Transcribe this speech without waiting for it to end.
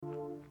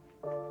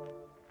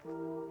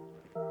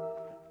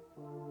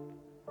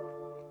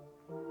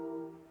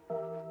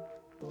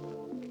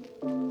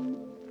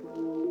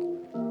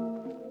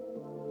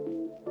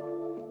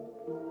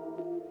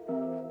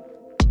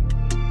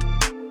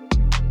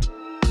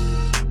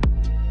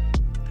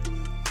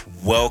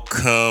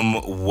Welcome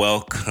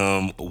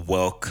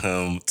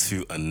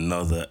to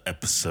another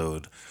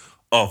episode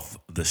of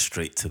the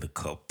Straight to the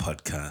Cup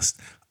podcast.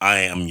 I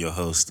am your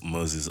host,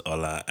 Moses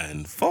Ola,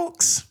 and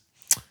folks,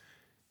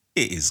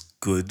 it is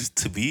good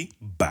to be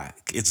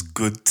back. It's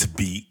good to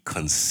be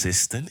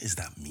consistent. Is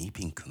that me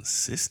being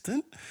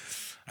consistent?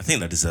 I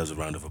think that deserves a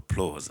round of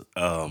applause.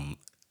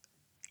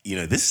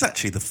 This is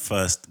actually the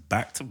first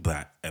back to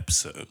back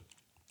episode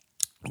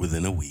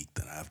within a week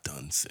that I've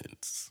done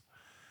since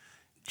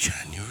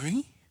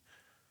January.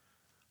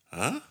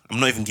 Huh? I'm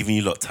not even giving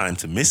you lot time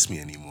to miss me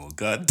anymore.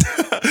 God,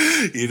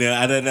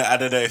 I don't know. I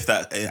don't know if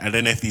that. I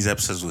don't know if these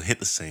episodes will hit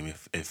the same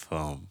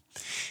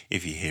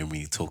if you hear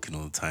me talking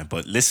all the time.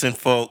 But listen,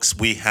 folks,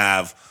 we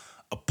have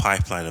a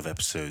pipeline of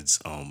episodes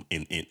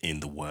in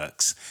the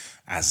works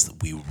as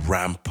we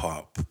ramp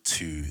up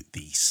to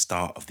the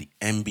start of the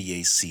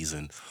NBA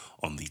season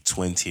on the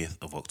 20th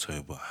of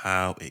October.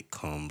 How it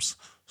comes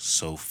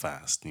so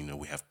fast.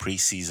 We have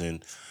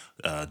preseason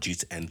due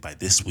to end by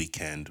this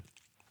weekend,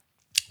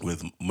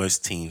 with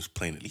most teams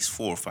playing at least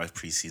 4 or 5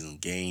 preseason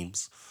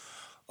games.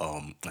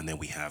 And then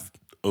we have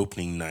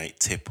opening night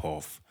tip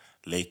off,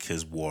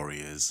 Lakers,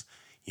 Warriors.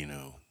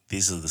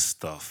 These are the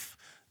stuff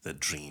that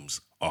dreams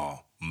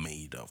are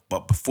made of.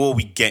 But before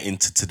we get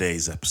into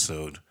today's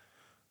episode,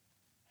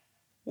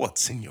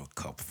 what's in your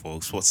cup,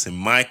 folks? What's in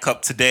my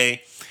cup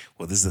today?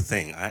 Well, this is the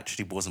thing. I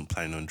actually wasn't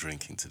planning on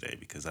drinking today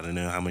because I don't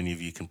know how many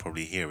of you can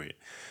probably hear it,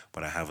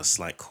 but I have a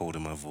slight cold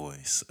in my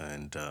voice,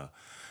 and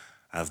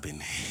I've been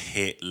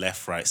hit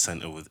left, right,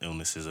 center with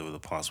illnesses over the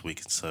past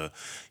week. And so,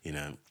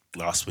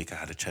 last week I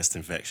had a chest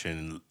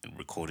infection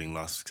recording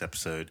last week's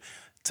episode.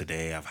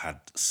 Today I've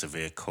had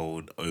severe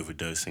cold,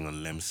 overdosing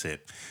on Lemsip.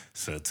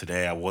 So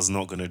today I was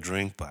not going to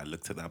drink, but I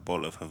looked at that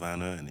bottle of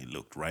Havana and it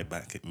looked right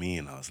back at me.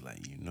 And I was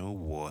like, you know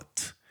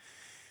what?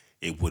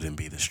 It wouldn't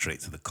be the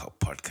Straight to the Cup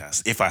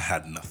podcast if I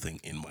had nothing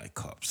in my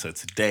cup. So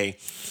today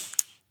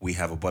we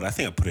have a bottle. I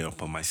think I put it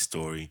up on my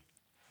story.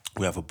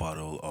 We have a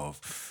bottle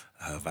of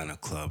Havana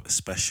Club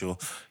Special.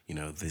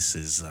 This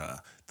is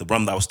the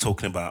rum that I was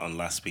talking about on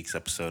last week's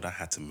episode. I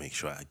had to make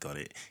sure I got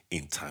it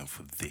in time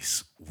for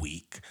this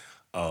week.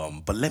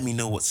 But let me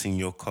know what's in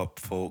your cup,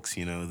 folks.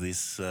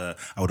 This I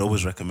would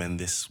always recommend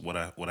this. What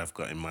I've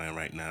got in mind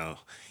right now.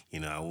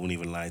 I won't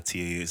even lie to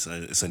you.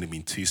 It's only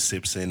been 2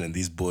 sips in, and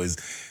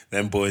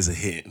them boys are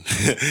hitting.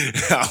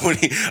 I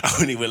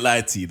won't even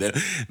lie to you.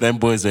 Them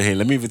boys are hitting.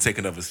 Let me even take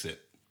another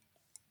sip.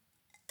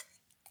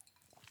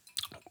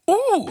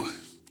 Ooh.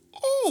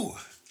 Ooh.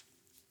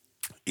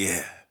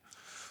 Yeah.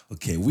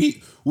 Okay,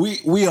 we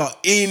are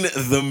in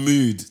the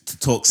mood to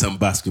talk some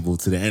basketball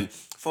today. And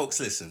folks,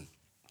 listen.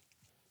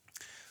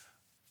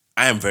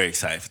 I am very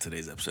excited for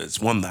today's episode. It's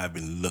one that I've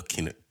been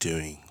looking at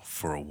doing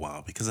for a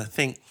while because I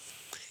think,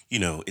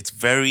 it's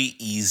very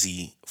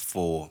easy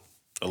for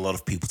a lot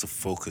of people to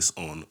focus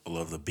on a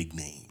lot of the big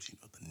names,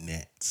 the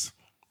Nets,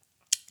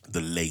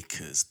 the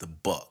Lakers, the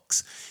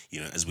Bucks.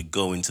 As we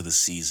go into the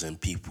season,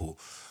 people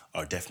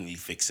are definitely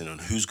fixing on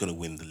who's going to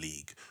win the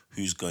league,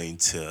 who's going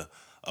to,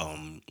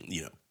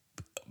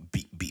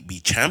 be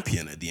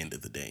champion at the end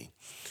of the day.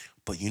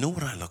 But you know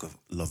what I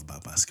love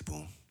about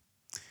basketball?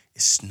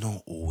 It's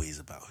not always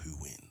about who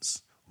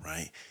wins,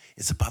 right?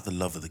 It's about the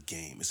love of the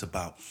game. It's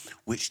about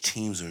which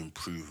teams are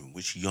improving,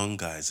 which young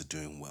guys are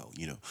doing well,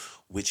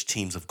 which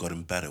teams have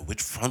gotten better,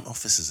 which front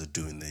offices are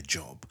doing their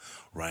job,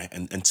 right?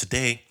 And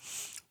today,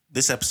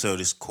 this episode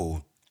is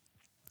called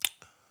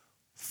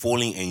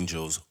Falling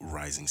Angels,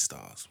 Rising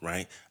Stars,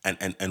 right?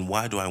 And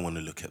why do I want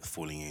to look at the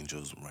Falling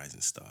Angels,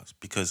 Rising Stars?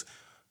 Because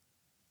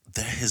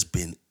there has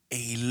been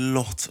a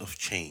lot of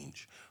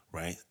change,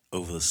 right,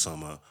 over the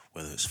summer,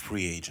 whether it's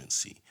free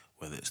agency,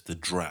 whether it's the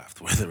draft,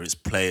 whether it's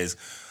players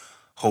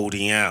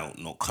holding out,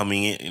 not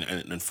coming in.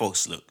 And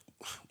folks, look,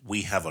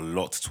 we have a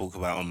lot to talk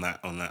about on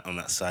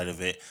that side of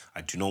it.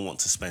 I do not want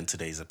to spend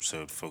today's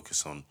episode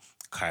focus on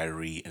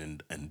Kyrie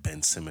and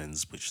Ben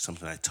Simmons, which is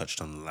something I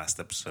touched on in the last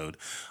episode.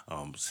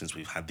 Since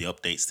we've had the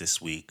updates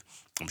this week,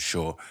 I'm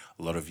sure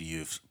a lot of you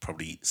have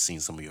probably seen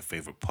some of your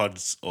favorite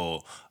pods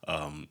or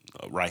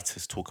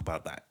writers talk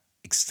about that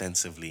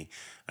extensively.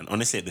 And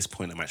honestly, at this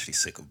point, I'm actually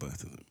sick of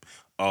both of them.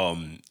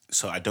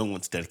 So I don't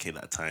want to dedicate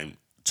that time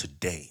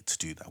today to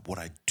do that. What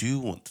I do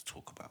want to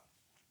talk about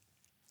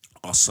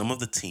are some of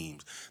the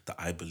teams that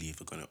I believe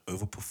are going to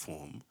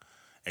overperform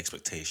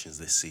expectations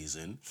this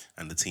season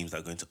and the teams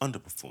that are going to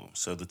underperform.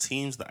 So the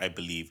teams that I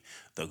believe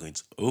that are going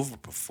to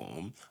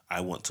overperform,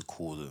 I want to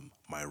call them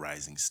my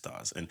rising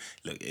stars. And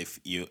look, if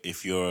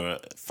you're a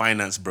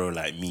finance bro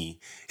like me,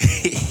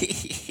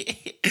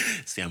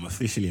 see, I'm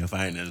officially a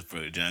finance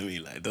bro. Do you know what I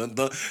mean? Like,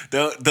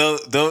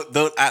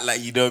 don't act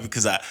like you know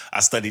because I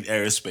studied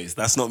aerospace.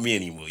 That's not me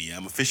anymore. Yeah,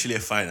 I'm officially a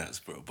finance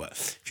bro. But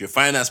if you're a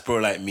finance bro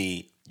like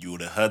me, you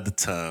would have heard the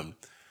term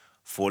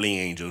falling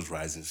angels,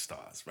 rising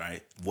stars,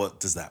 right? What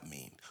does that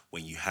mean?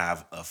 When you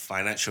have a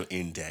financial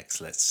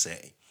index, let's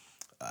say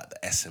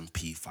the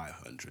S&P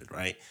 500,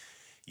 right?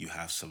 You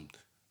have some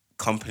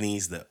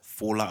companies that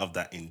fall out of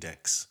that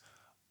index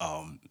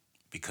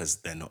because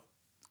they're not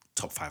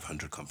top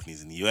 500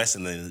 companies in the US,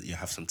 and then you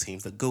have some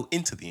teams that go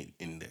into the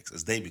index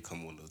as they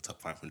become one of the top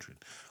 500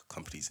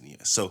 companies in the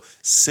US. So,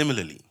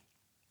 similarly,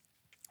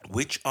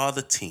 which are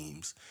the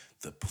teams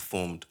that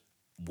performed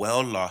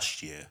well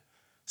last year,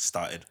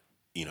 started,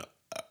 you know,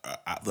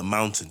 at the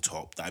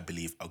mountaintop that I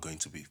believe are going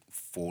to be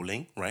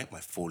falling, right? My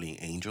falling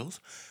angels.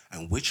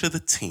 And which are the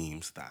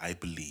teams that I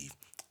believe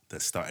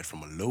that started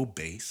from a low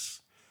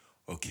base,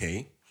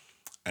 okay,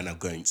 and are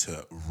going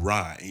to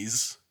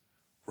rise,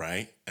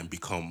 right, and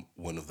become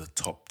one of the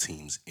top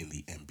teams in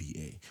the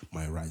NBA,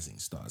 my rising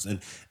stars.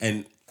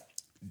 And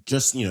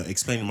just,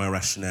 explaining my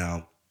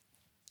rationale,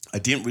 I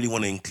didn't really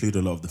want to include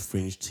a lot of the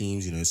fringe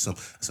teams, so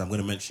I'm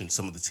going to mention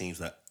some of the teams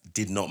that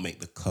did not make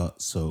the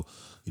cut. So,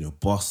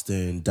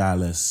 Boston,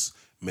 Dallas,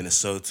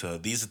 Minnesota.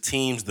 These are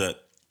teams that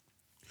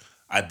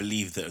I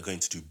believe that are going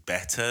to do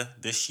better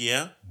this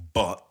year,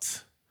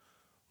 but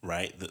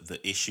right, the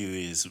issue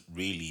is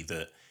really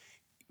that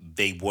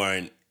they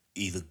weren't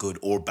either good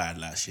or bad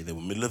last year. They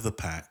were middle of the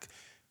pack.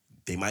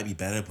 They might be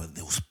better, but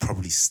they'll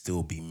probably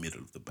still be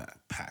middle of the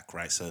pack,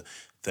 right? So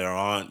they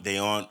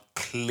aren't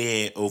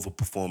clear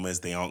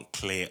overperformers. They aren't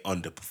clear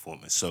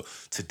underperformers. So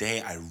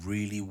today I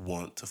really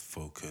want to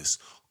focus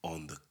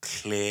on the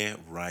clear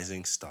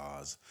rising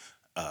stars,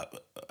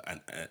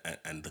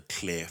 and the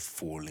clear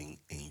falling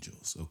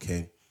angels.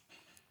 Okay,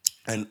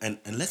 and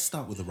let's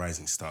start with the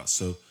rising stars.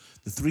 So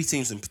the three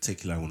teams in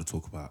particular I want to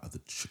talk about are the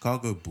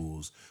Chicago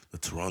Bulls, the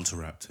Toronto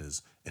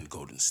Raptors, and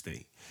Golden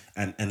State.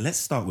 And let's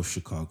start with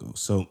Chicago.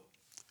 So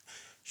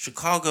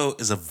Chicago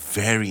is a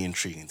very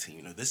intriguing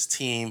team. This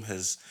team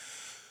has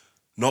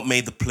not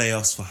made the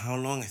playoffs for how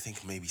long? I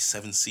think maybe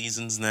 7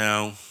 seasons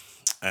now.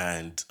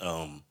 And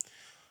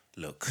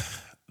look,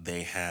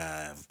 they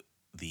have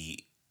the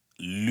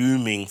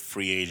looming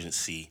free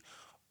agency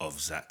of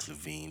Zach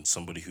LaVine,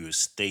 somebody who has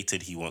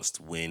stated he wants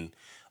to win,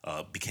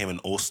 became an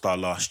all-star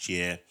last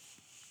year,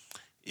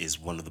 is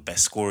one of the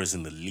best scorers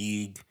in the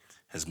league,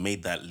 has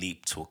made that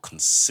leap to a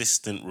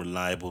consistent,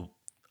 reliable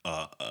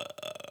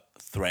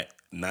threat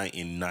night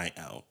in, night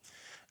out.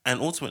 And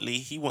ultimately,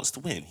 he wants to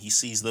win. He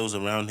sees those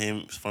around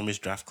him from his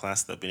draft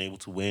class that have been able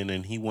to win,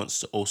 and he wants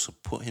to also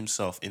put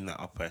himself in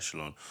that upper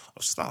echelon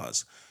of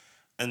stars.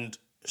 And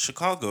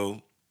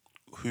Chicago,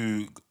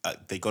 who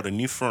they got a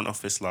new front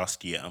office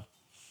last year,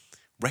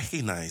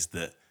 recognized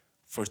that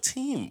for a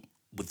team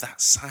with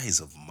that size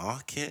of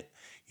market,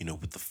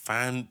 with the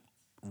fan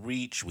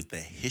reach, with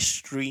their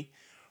history,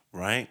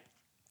 right?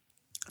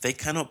 They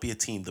cannot be a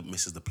team that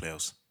misses the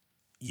playoffs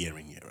year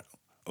in, year out.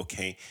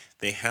 Okay?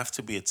 They have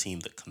to be a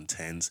team that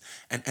contends.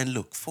 And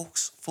look,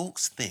 folks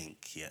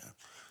think, yeah,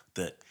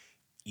 that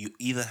you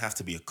either have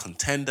to be a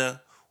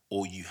contender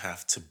or you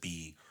have to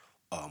be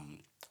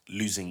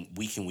losing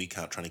week in, week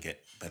out, trying to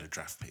get better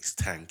draft picks,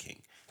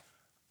 tanking.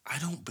 I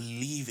don't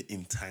believe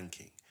in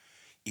tanking.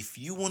 If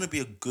you want to be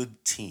a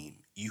good team,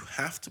 you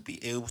have to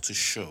be able to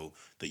show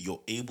that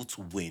you're able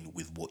to win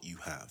with what you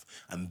have.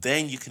 And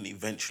then you can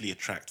eventually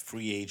attract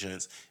free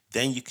agents.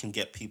 Then you can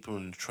get people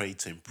in the trade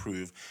to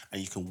improve, and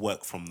you can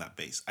work from that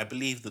base. I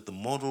believe that the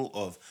model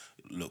of,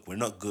 look, we're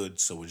not good,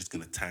 so we're just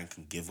going to tank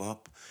and give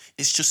up,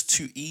 it's just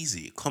too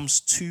easy. It comes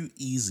too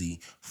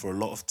easy for a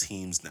lot of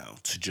teams now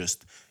to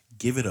just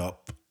give it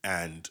up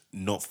and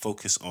not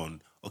focus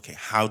on, okay,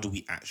 how do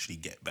we actually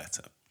get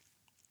better?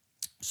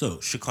 So,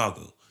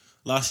 Chicago.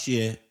 Last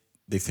year,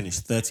 they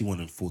finished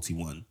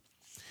 31-41.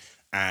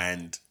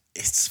 And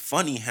it's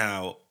funny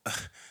how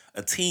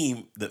a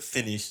team that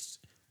finished,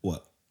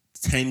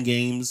 10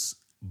 games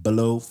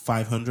below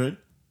 500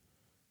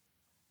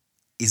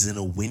 is in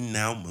a win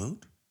now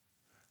mode?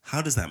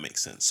 How does that make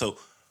sense? So,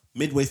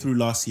 midway through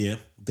last year,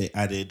 they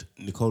added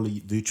Nikola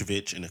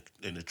Vucevic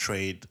in a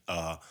trade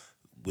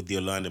with the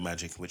Orlando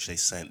Magic, in which they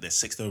sent their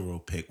sixth overall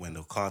pick,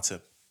 Wendell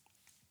Carter,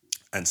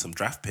 and some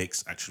draft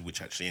picks,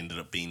 which actually ended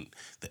up being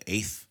the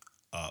eighth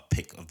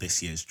pick of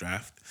this year's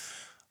draft,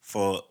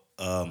 for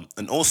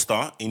an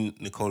all-star in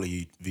Nikola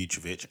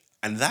Vucevic.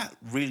 And that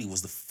really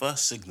was the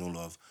first signal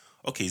of,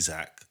 okay,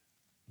 Zach,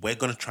 we're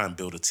going to try and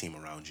build a team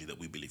around you that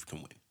we believe can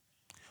win.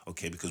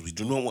 Okay, because we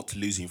do not want to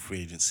lose you in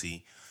free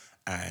agency,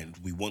 and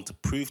we want to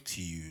prove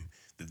to you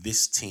that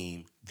this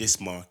team, this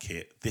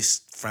market,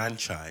 this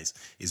franchise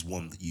is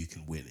one that you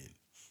can win in.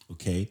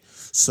 Okay,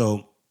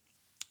 so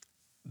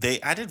they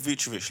added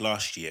Vucevic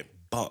last year,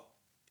 but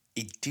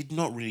it did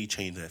not really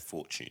change their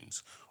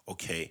fortunes.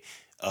 Okay,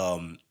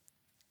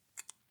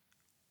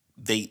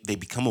 they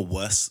become a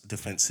worse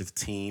defensive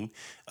team.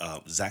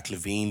 Zach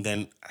LaVine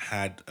then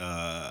had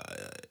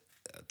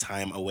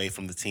time away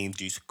from the team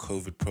due to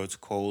COVID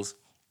protocols,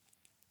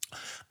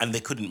 and they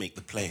couldn't make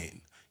the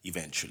play-in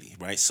eventually,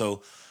 right?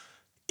 So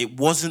it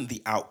wasn't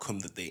the outcome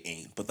that they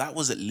aimed, but that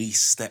was at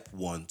least step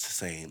one to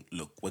saying,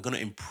 look, we're going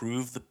to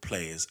improve the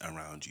players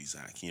around you,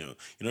 Zach. You're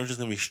not just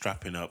going to be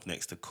strapping up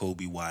next to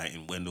Kobe White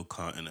and Wendell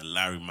Carter and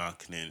Larry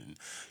Markkinen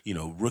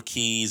and,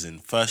 rookies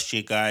and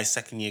first-year guys,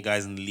 second-year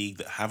guys in the league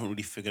that haven't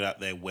really figured out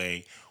their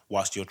way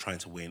whilst you're trying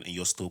to win, and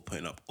you're still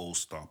putting up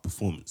all-star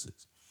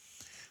performances.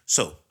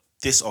 So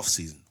this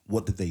offseason,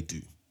 what did they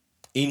do?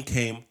 In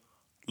came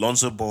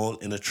Lonzo Ball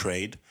in a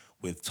trade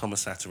with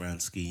Thomas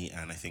Satoransky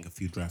and I think a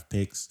few draft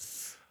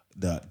picks.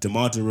 The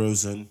DeMar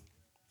DeRozan,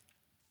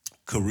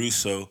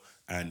 Caruso,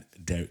 and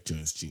Derek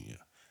Jones Jr.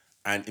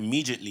 And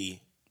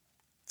immediately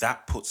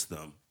that puts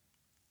them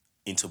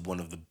into one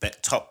of the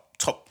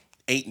top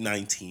 8,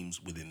 9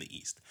 teams within the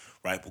East,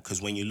 right?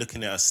 Because when you're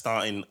looking at a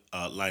starting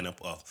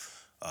lineup of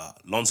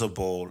Lonzo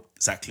Ball,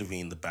 Zach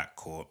LaVine in the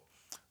backcourt,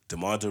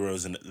 DeMar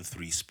DeRozan at the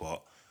 3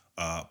 spot,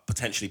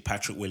 potentially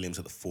Patrick Williams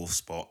at the 4th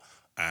spot,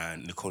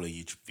 and Nikola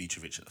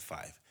Vucevic at the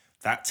 5.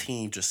 That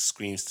team just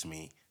screams to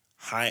me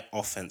high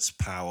offense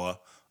power,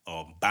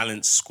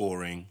 balanced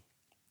scoring.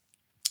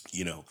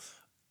 You know,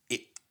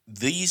 it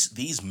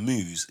these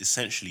moves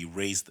essentially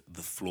raised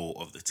the floor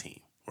of the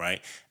team,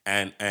 right?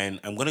 And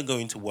I'm gonna go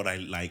into what I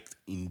liked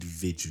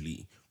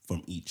individually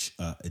from each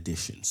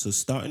edition. So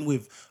starting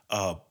with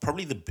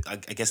probably I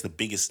guess the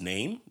biggest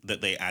name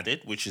that they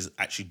added, which is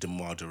actually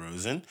DeMar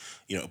DeRozan.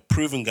 A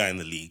proven guy in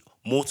the league,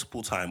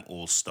 multiple time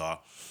All Star.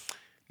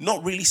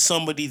 Not really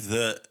somebody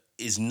that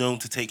is known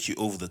to take you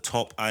over the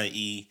top,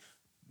 i.e.,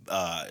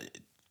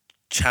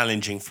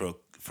 challenging for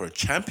a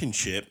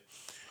championship,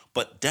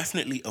 but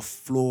definitely a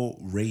floor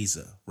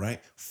raiser,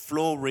 right?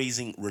 Floor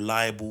raising,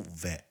 reliable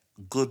vet,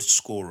 good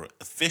scorer,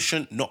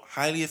 efficient, not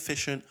highly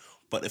efficient,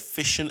 but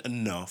efficient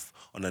enough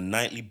on a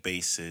nightly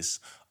basis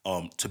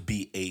to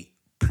be a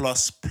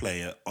plus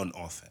player on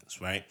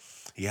offense, right?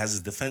 He has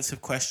his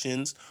defensive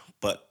questions,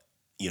 but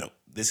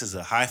this is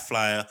a high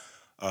flyer,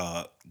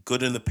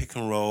 good in the pick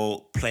and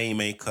roll,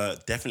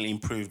 playmaker, definitely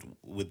improved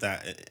with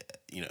that,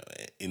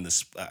 in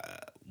the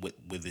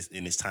with this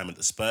in his time at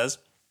the Spurs.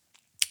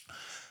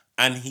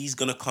 And he's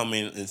gonna come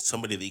in and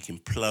somebody that he can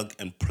plug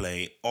and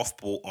play off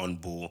ball, on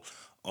ball.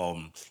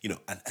 And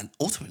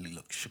ultimately,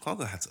 look,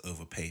 Chicago had to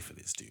overpay for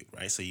this dude,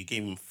 right? So you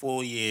gave him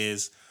 4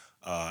 years,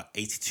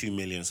 82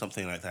 million,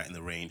 something like that in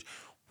the range,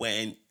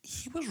 when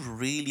he was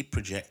really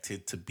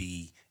projected to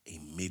be a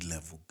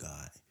mid-level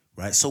guy,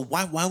 right? So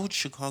why would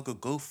Chicago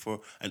go for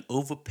an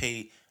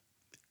overpay,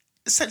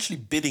 essentially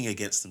bidding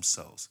against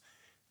themselves?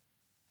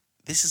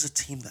 This is a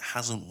team that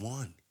hasn't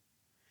won.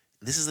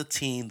 This is a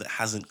team that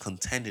hasn't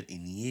contended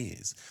in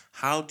years.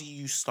 How do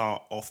you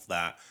start off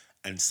that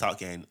and start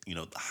getting,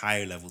 the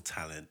higher level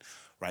talent,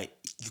 right?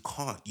 You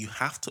can't. You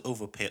have to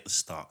overpay at the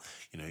start.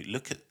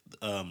 Look at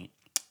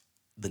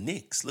the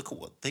Knicks. Look at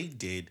what they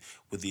did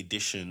with the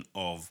addition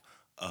of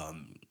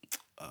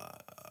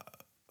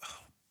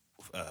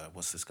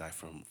what's this guy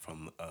from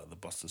the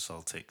Boston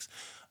Celtics.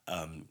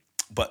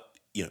 But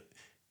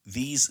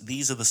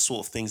these are the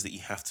sort of things that you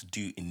have to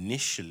do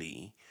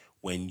initially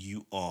when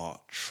you are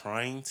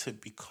trying to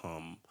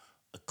become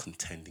a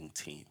contending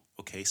team.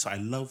 Okay, so I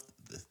love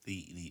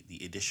the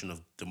addition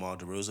of DeMar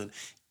DeRozan,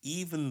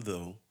 even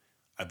though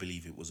I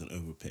believe it was an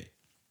overpay.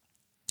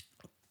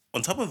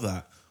 On top of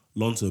that,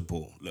 Lonzo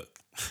Ball. Look,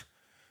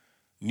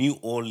 New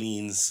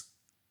Orleans,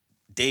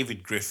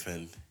 David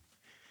Griffin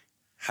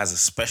has a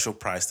special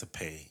price to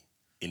pay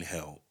in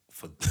hell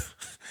for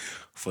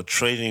for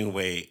trading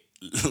away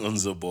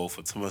Lonzo Ball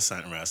for Thomas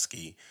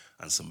Satoransky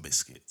and some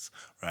biscuits,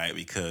 right?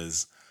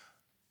 Because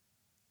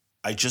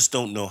I just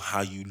don't know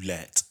how you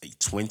let a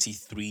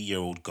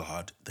 23-year-old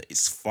guard that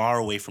is far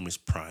away from his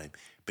prime,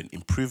 been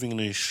improving in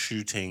his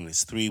shooting,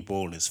 his 3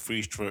 ball, and his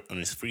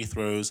free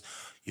throws,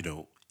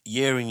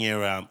 year in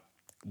year out,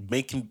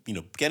 making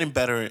getting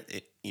better,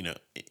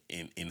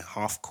 in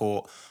half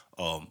court,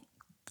 um,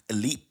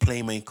 elite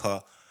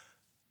playmaker.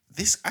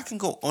 This I can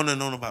go on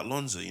and on about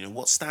Lonzo.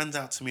 What stands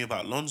out to me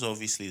about Lonzo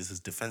obviously is his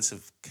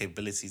defensive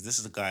capabilities. This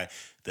is a guy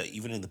that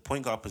even in the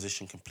point guard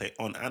position can play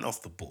on and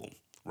off the ball,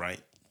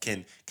 right?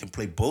 Can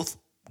play both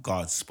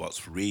guard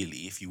spots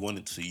really. If you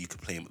wanted to, you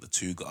could play him at the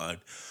 2 guard.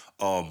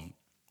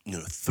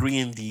 3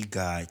 and D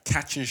guy,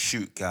 catch and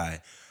shoot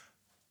guy.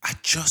 I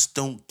just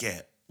don't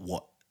get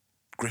what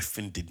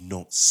Griffin did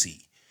not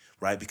see,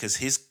 right? Because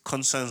his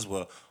concerns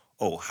were,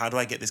 oh, how do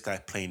I get this guy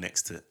playing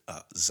next to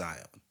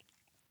Zion?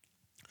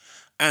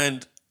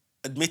 And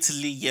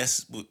admittedly,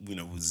 yes,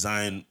 with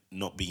Zion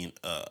not being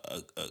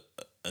a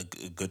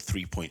good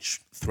 3 point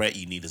threat,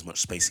 you need as much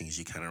spacing as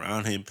you can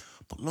around him.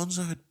 But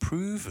Lonzo had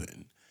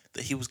proven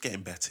that he was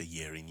getting better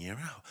year in, year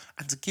out.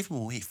 And to give him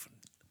away for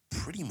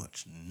pretty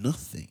much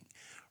nothing,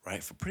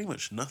 right? For pretty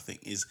much nothing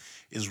is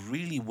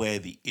really where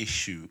the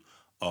issue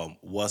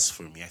was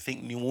for me. I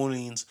think New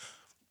Orleans,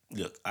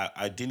 look,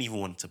 I didn't even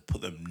want to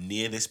put them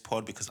near this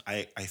pod because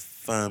I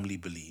firmly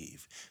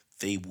believe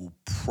they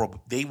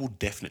will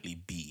definitely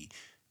be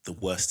the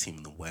worst team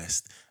in the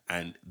West,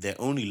 and they're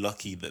only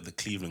lucky that the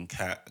Cleveland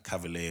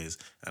Cavaliers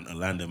and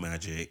Orlando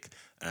Magic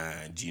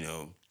and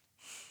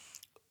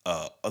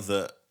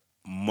other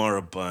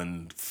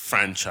moribund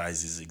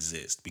franchises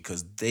exist,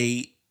 because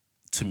they,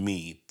 to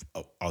me,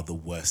 are the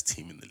worst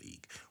team in the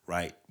league,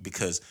 right?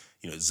 Because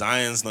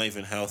Zion's not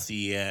even healthy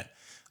yet.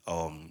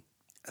 And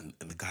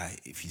the guy,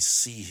 if you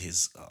see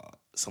his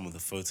some of the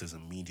photos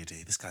on media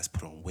day, this guy's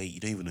put on weight. You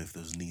don't even know if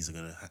those knees are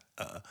gonna,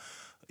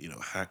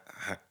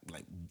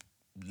 like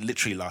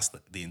literally last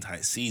the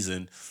entire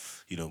season.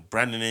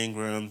 Brandon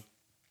Ingram,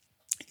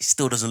 He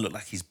still doesn't look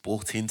like he's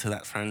bought into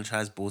that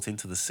franchise, bought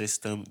into the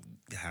system.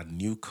 They had a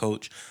new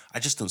coach. I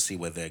just don't see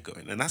where they're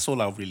going. And that's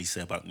all I'll really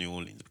say about New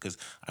Orleans because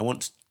I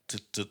want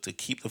to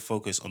keep the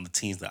focus on the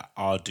teams that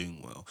are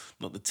doing well,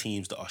 not the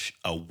teams that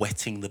are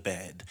wetting the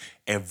bed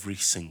every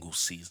single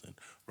season,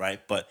 right?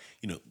 But,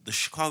 the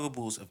Chicago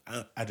Bulls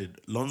have added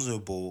Lonzo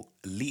Ball,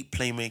 elite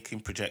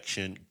playmaking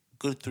projection,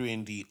 good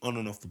 3-and-D, on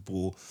and off the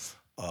ball.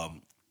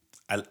 Um,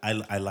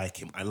 I like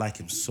him. I like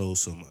him so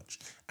much.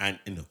 And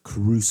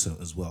Caruso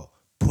as well.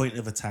 Point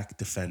of attack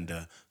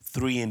defender,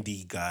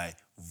 3-and-D guy,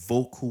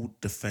 vocal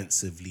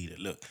defensive leader.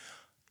 Look,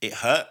 it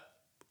hurt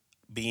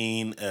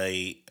being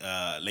a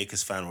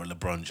Lakers fan or a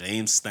LeBron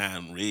James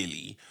stan,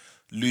 really,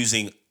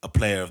 losing a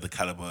player of the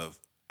caliber of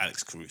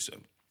Alex Caruso.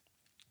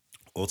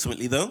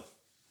 Ultimately, though,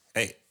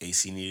 hey,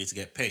 AC needed to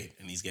get paid,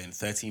 and he's getting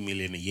 13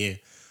 million a year.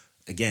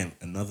 Again,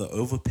 another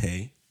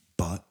overpay,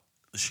 but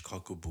the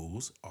Chicago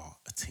Bulls are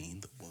a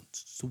team that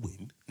wants to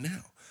win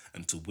now.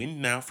 And to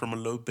win now from a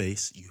low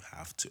base, you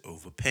have to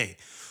overpay.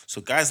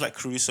 So guys like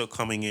Caruso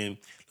coming in,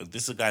 look,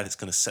 this is a guy that's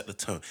going to set the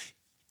tone.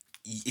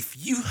 If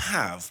you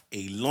have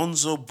a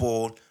Lonzo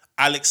Ball,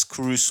 Alex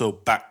Caruso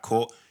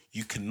backcourt,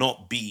 you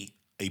cannot be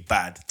a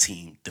bad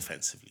team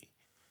defensively.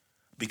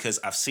 Because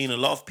I've seen a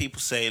lot of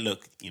people say,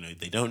 look,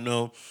 they don't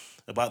know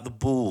about the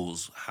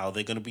Bulls, how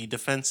they're going to be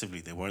defensively.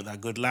 They weren't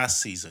that good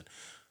last season.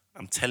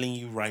 I'm telling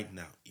you right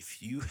now,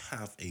 if you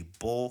have a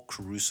Ball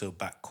Caruso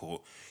backcourt,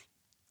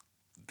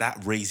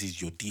 that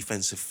raises your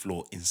defensive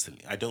floor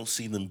instantly. I don't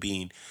see them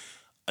being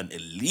an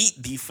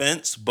elite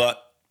defense,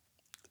 but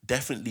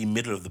definitely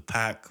middle of the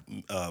pack,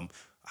 low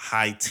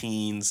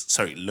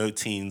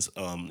teens,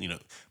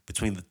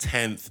 between the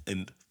 10th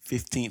and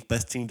 15th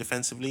best team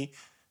defensively.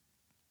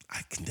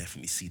 I can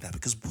definitely see that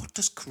because what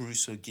does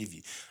Caruso give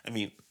you? I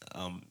mean,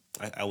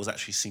 I was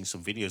actually seeing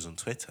some videos on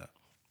Twitter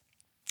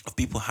of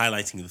people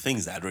highlighting the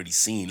things that I'd already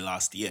seen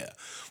last year,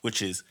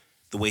 which is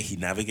the way he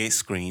navigates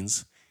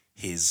screens,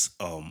 his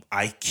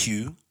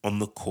IQ on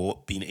the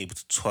court, being able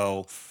to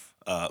tell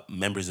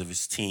members of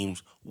his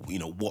teams,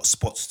 what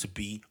spots to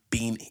be,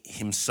 being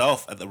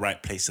himself at the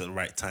right place at the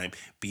right time,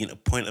 being a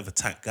point of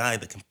attack guy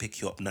that can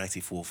pick you up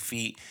 94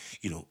 feet,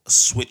 a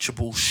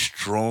switchable,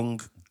 strong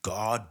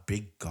guard,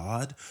 big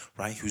guard,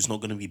 right? Who's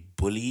not going to be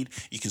bullied.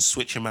 You can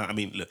switch him out. I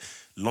mean, look,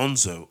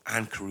 Lonzo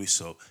and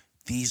Caruso,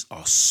 these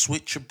are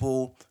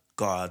switchable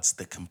guards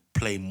that can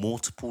play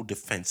multiple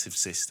defensive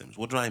systems.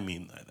 What do I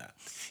mean by that?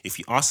 If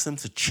you ask them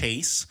to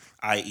chase,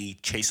 i.e.,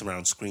 chase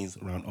around screens,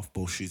 around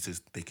off-ball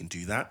shooters, they can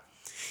do that.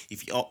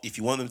 If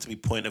you want them to be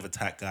point of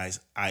attack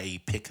guys, i.e.,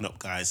 picking up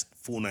guys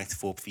full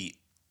 94 feet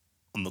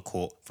on the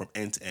court from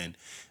end to end,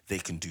 they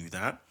can do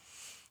that.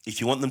 If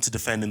you want them to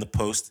defend in the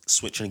post,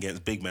 switching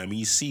against big man, I mean,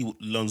 you see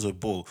Lonzo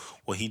Ball,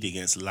 what he did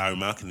against Larry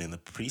Markkinen in the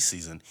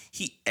preseason.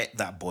 He ate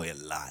that boy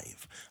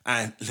alive.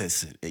 And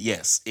listen,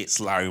 yes, it's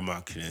Larry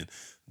Markkinen.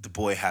 The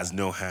boy has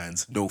no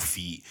hands, no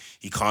feet.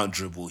 He can't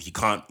dribble. He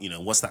can't,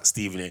 what's that,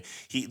 Stephen A?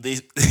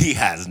 He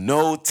has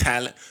no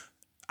talent.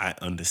 I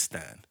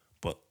understand.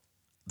 But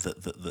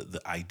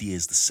the idea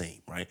is the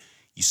same, right?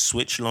 You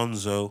switch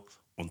Lonzo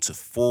onto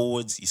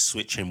forwards, you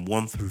switch him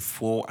 1 through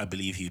 4. I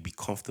believe he'd be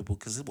comfortable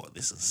because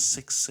this is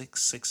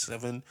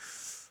 6'6",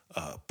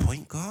 6'7"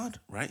 point guard,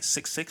 right?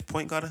 6'6"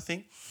 point guard, I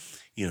think.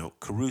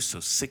 Caruso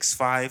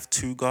 6'5"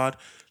 two guard.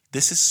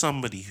 This is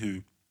somebody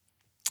who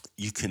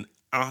you can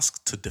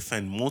ask to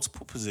defend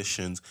multiple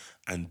positions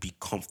and be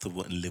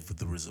comfortable and live with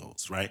the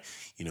results, right?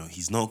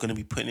 He's not going to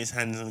be putting his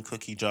hands in the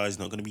cookie jar. He's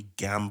not going to be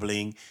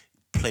gambling.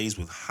 Plays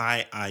with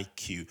high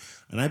IQ.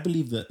 And I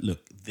believe that,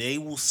 look, they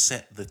will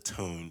set the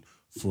tone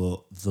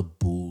for the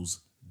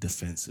Bulls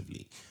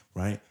defensively,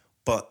 right?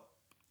 But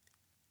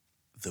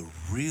the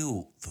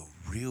real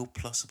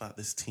plus about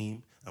this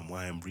team and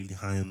why I'm really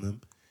high on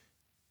them,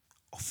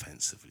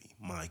 offensively,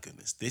 my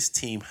goodness, this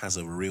team has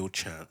a real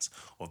chance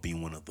of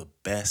being one of the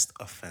best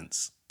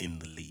offense in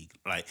the league.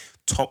 Like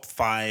top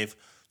 5,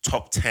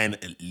 top 10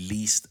 at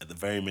least, at the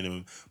very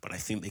minimum. But I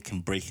think they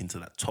can break into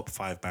that top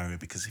 5 barrier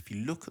because if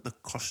you look at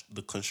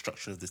the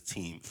construction of this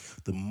team,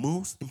 the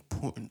most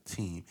important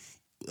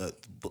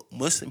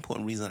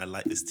reason I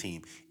like this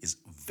team is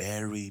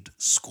varied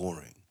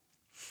scoring.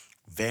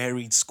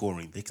 Varied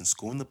scoring. They can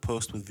score in the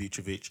post with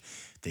Vucevic.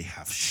 They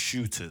have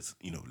shooters,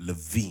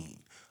 Levine,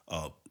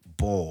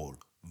 Ball,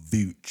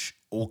 Vooch,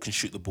 all can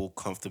shoot the ball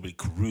comfortably.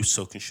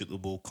 Caruso can shoot the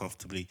ball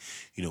comfortably.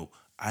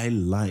 I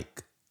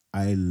like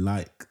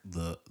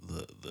the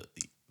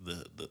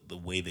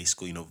way they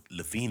score.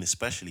 Levine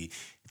especially,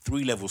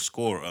 3-level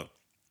scorer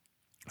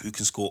who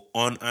can score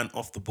on and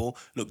off the ball.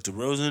 Look,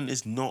 DeRozan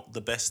is not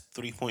the best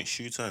 3-point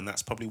shooter, and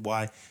that's probably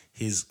why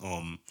his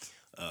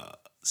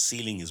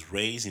ceiling is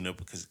raised,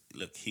 because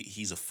look,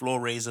 he's a floor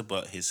raiser,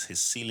 but his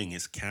ceiling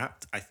is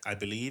capped, I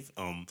believe,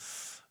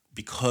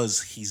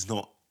 because he's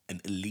not an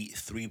elite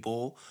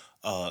 3-ball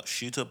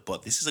shooter.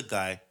 But this is a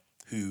guy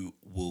who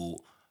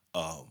will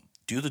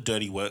do the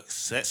dirty work,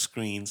 set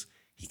screens.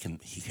 He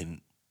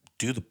can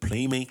do the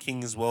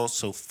playmaking as well.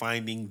 So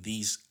finding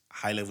these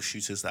high level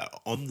shooters that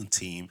are on the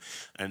team,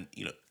 and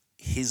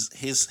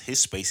his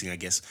spacing, I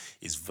guess,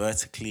 is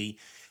vertically.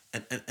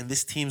 And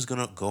this team's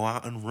gonna go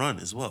out and run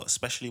as well,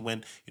 especially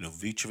when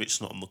Vucevic's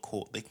not on the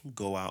court. They can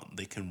go out,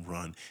 they can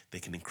run, they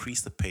can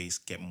increase the pace,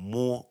 get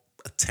more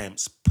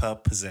attempts per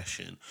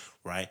possession,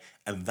 right?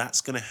 And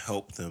that's gonna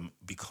help them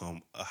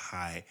become a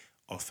high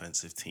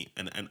offensive team.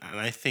 And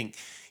I think,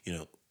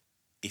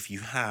 if you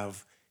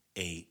have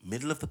a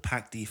middle of the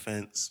pack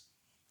defense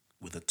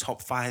with a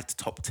top 5 to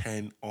top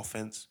 10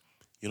 offense,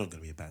 you're not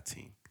going to be a bad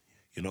team.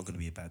 You're not going to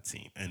be a bad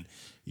team. And,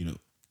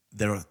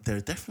 there are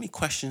definitely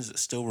questions that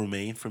still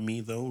remain for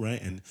me, though,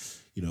 right? And,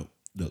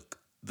 look,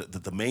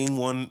 the main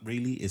one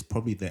really is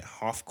probably their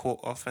half court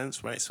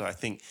offense, right? So I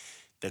think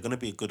they're going to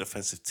be a good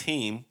offensive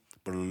team,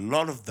 but a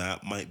lot of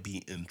that might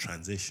be in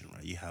transition,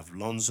 right? You have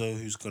Lonzo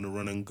who's going to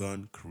run and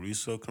gun,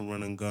 Caruso can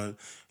run and gun,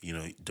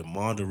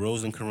 DeMar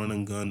DeRozan can run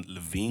and gun,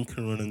 Levine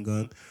can run and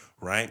gun,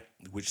 right?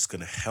 Which is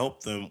going to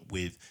help them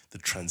with the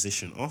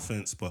transition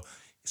offense, but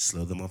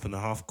slow them up in the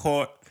half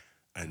court.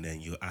 And then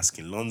you're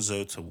asking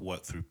Lonzo to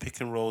work through pick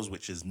and rolls,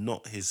 which is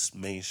not his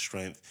main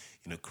strength.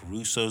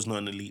 Caruso's not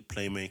an elite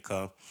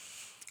playmaker.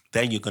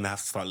 Then you're going to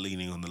have to start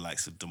leaning on the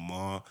likes of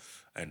DeMar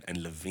and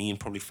Levine,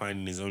 probably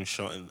finding his own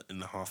shot in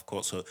the half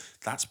court. So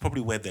that's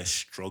probably where their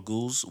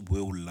struggles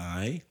will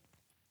lie.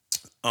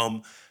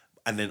 And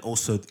then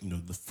also,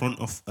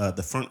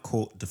 the front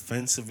court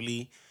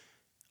defensively,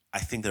 I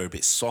think they're a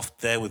bit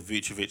soft there with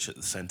Vucevic at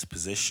the center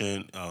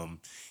position.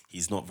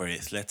 He's not very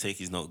athletic.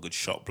 He's not a good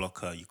shot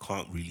blocker. You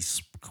can't really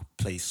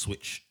play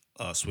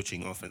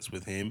switching offense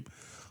with him.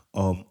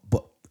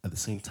 But at the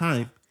same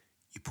time,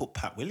 you put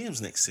Pat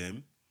Williams next to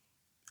him,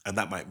 and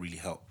that might really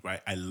help, right?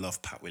 I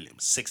love Pat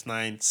Williams.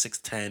 6'9",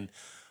 6'10",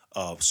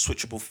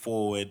 switchable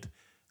forward,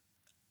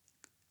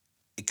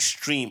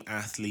 extreme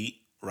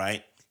athlete,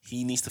 right?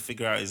 He needs to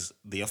figure out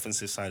the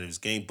offensive side of his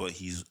game, but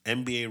he's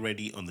NBA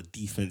ready on the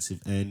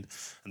defensive end,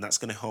 and that's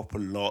going to help a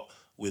lot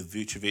with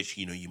Vucevic.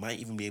 You might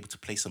even be able to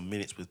play some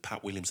minutes with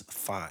Pat Williams at the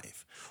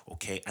 5,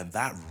 okay? And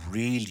that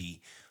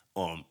really,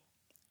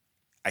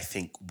 I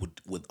think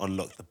would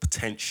unlock the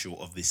potential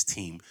of this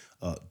team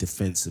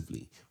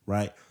defensively,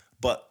 right?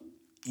 But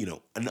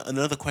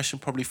another question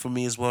probably for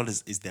me as well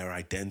is their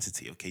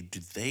identity. Okay, do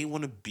they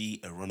want to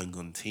be a run and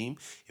gun team?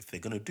 If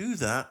they're gonna do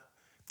that,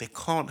 they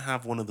can't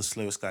have one of the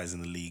slowest guys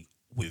in the league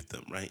with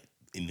them, right?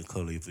 In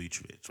Nikola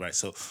Vucevic, right?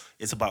 So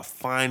it's about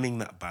finding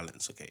that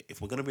balance. Okay,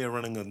 if we're gonna be a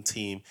run and gun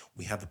team,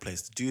 we have the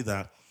players to do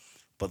that.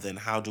 But then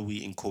how do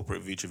we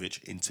incorporate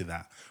Vucevic into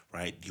that,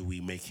 right? Do we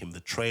make him the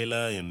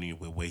trailer and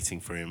we're waiting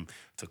for him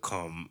to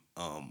come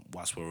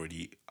whilst we're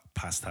already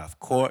past half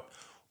court?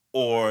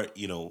 Or,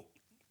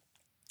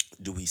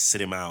 do we sit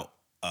him out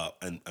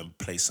and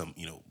play some,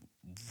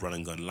 run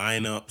and gun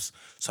lineups?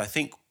 So I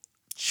think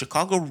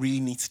Chicago really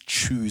needs to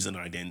choose an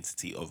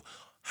identity of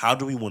how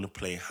do we want to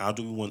play? How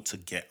do we want to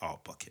get our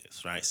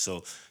buckets, right?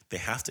 So they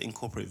have to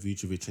incorporate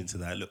Vucevic into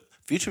that. Look,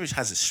 Vucevic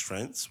has his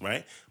strengths,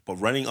 right? But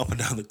running up and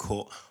down the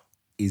court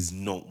is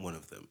not one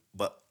of them.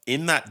 But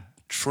in that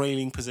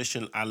trailing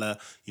position, a la,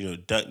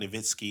 Dirk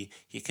Nowitzki,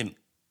 he can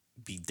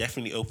be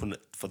definitely open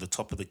for the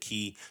top of the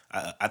key,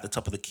 at the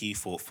top of the key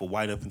for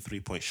wide open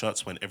 3-point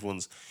shots when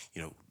everyone's,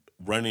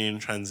 running in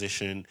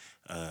transition,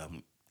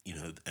 and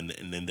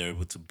then they're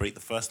able to break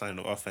the first line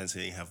of offense,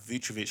 and you have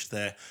Vucevic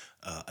there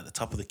at the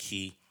top of the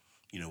key,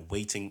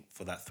 waiting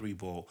for that 3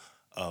 ball,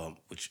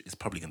 which is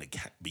probably going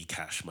to be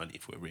cash money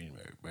if we're really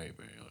very, very,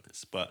 very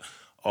honest. But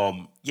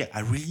yeah, I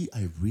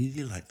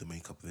really like the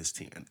makeup of this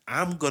team, and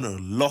I'm gonna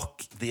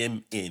lock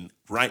them in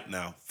right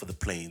now for the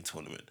playing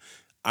tournament.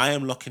 I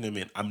am locking them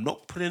in. I'm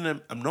not putting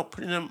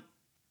them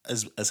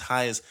as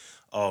high as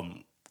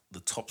the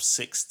top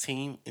 6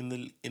 team in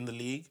the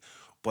league,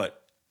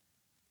 but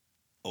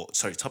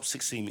top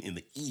 6 team in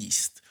the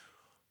East.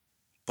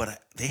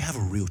 But they have a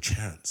real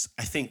chance.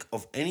 I think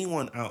of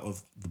anyone out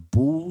of the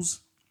Bulls,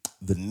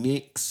 the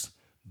Knicks,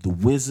 the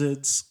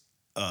Wizards,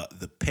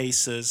 the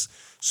Pacers.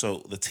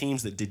 So the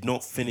teams that did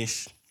not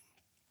finish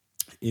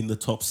in the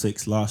top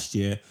 6 last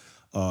year,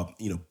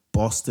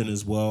 Boston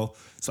as well.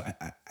 So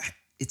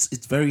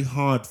it's very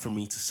hard for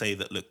me to say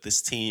that, look,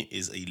 this team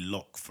is a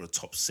lock for a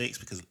top 6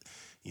 because,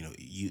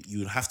 you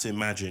would have to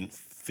imagine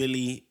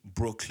Philly,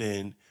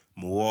 Brooklyn,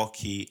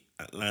 Milwaukee,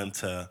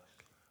 Atlanta,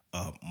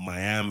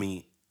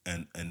 Miami,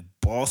 and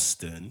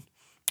Boston,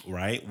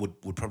 right,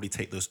 would probably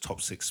take those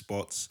top 6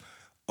 spots.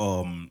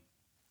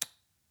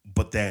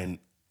 But then,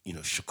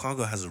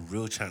 Chicago has a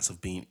real chance of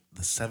being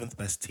the 7th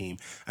best team.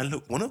 And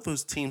look, one of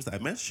those teams that I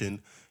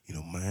mentioned,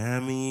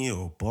 Miami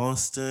or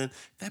Boston,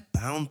 they're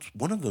bound.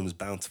 One of them is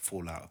bound to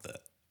fall out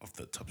of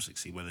the top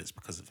 6, whether it's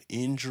because of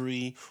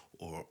injury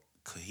or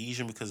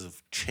cohesion because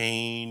of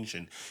change,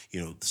 and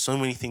so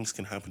many things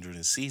can happen during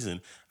the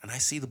season. And I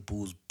see the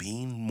Bulls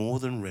being more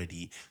than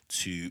ready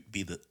to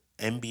be the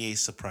NBA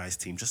surprise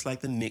team, just like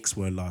the Knicks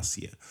were last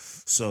year.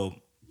 So,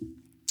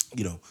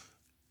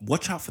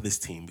 watch out for this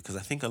team because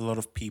I think a lot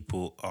of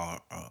people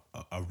are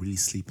really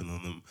sleeping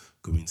on them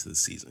going into the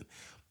season.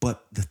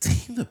 But the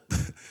team that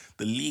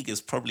the league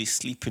is probably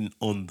sleeping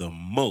on the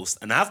most,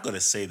 and I've got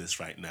to say this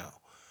right now,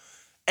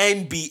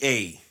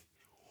 NBA.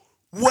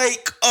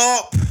 Wake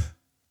up!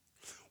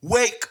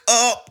 Wake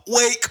up!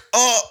 Wake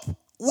up!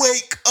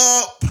 Wake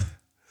up!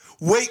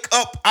 Wake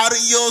up out of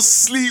your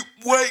sleep.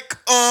 Wake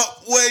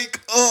up, wake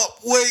up,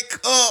 wake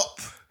up.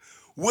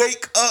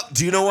 Wake up.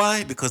 Do you know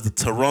why? Because the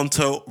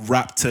Toronto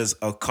Raptors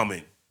are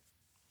coming.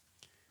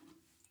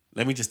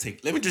 Let me just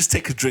take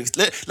a drink.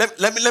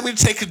 Let me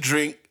take a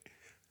drink.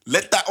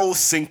 Let that all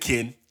sink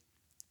in,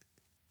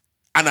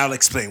 and I'll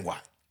explain why.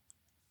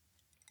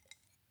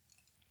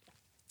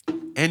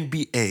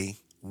 NBA,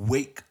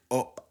 wake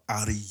up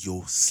out of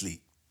your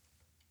sleep.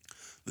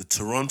 The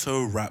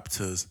Toronto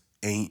Raptors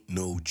ain't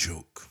no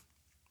joke.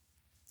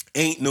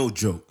 Ain't no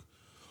joke.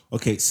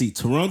 Okay, see,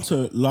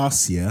 Toronto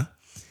last year,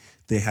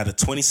 they had a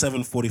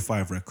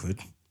 27-45 record,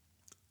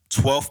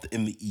 12th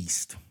in the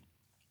East.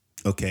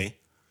 Okay?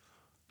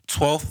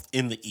 12th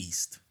in the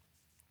East.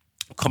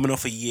 Coming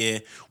off a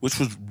year which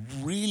was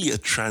really a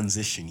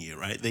transition year,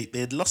 right? They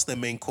had lost their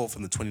main core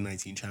from the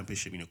 2019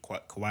 championship.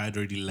 Kawhi had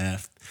already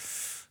left.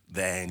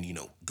 Then,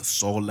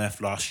 Gasol left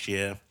last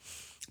year.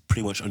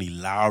 Pretty much only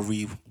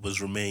Lowry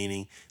was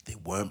remaining. They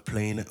weren't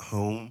playing at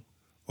home,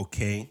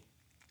 okay?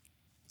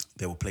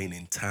 They were playing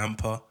in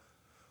Tampa,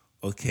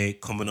 okay?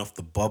 Coming off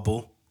the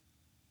bubble,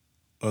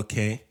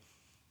 okay?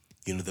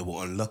 They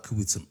were unlucky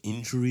with some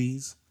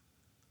injuries.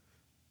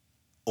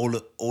 All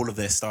of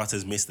their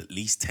starters missed at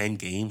least 10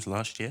 games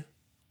last year.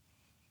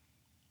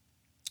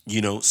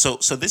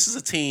 So this is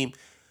a team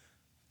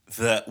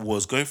that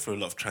was going through a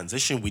lot of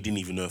transition. We didn't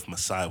even know if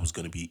Masai was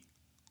going to be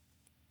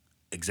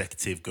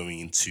executive going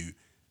into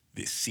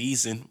this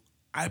season.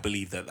 I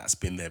believe that that's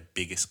been their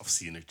biggest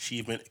off-season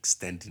achievement,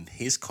 extending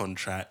his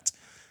contract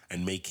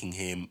and making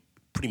him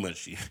pretty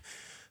much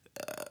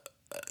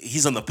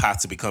he's on the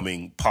path to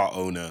becoming part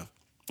owner.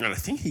 And I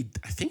think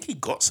he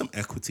got some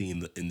equity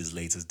in his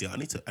latest deal. I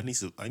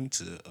need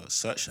to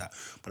search that,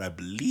 but I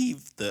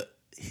believe that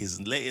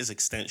his latest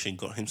extension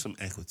got him some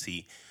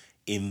equity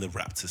in the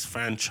Raptors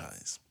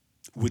franchise,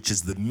 which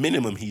is the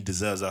minimum he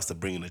deserves after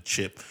bringing a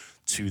chip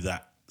to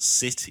that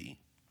city.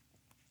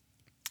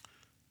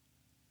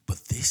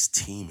 But this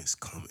team is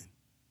coming,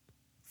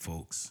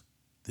 folks.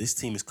 This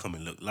team is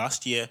coming. Look,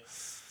 last year,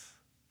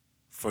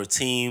 for a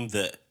team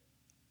that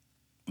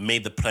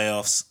made the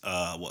playoffs,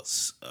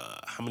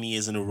 how many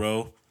years in a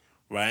row,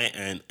 right?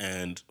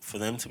 And for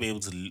them to be able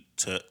to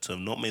have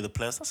not made the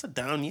playoffs, that's a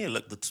down year.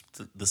 Look,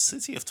 the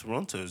city of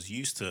Toronto is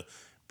used to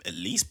at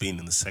least being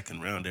in the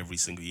second round every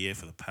single year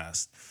for the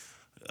past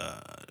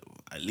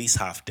at least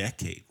half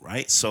decade,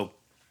 right? So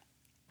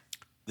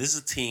this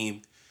is a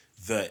team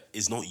that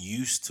is not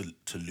used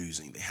to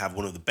losing. They have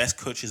one of the best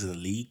coaches in the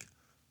league,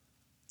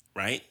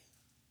 right?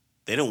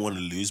 They don't want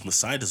to lose.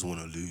 Masai doesn't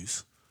want to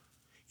lose.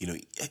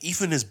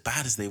 Even as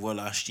bad as they were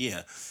last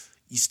year,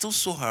 you still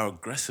saw how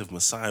aggressive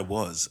Masai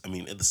was. I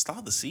mean, at the start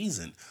of the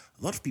season,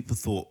 a lot of people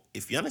thought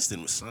if Giannis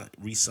didn't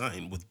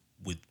re-sign with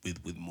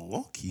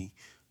Milwaukee,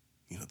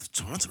 the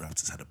Toronto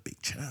Raptors had a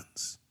big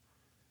chance.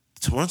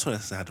 The Toronto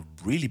Raptors had a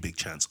really big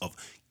chance of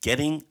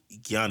getting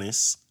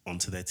Giannis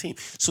onto their team.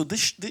 So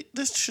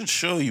this should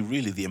show you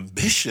really the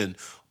ambition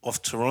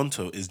of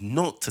Toronto is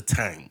not to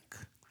tank.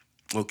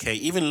 Okay,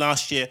 even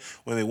last year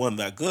when they weren't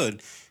that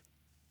good,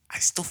 I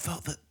still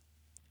felt that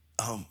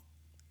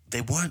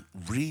they weren't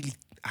really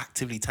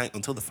actively tanked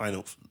until the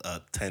final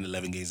 10,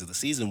 11 games of the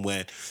season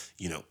where,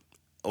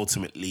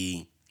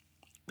 ultimately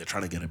they're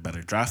trying to get a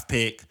better draft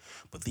pick.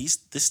 But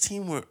this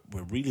team were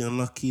really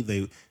unlucky.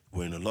 They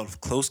were in a lot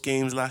of close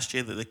games last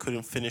year that they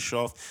couldn't finish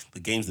off. The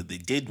games that they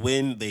did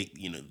win,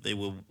 they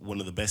were one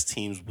of the best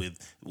teams with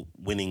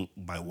winning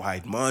by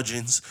wide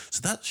margins.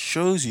 So that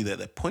shows you that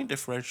their point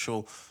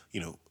differential,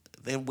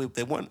 they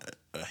weren't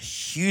a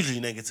hugely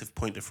negative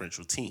point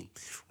differential team,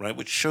 right?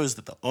 Which shows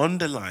that the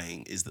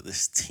underlying is that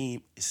this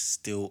team is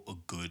still a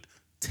good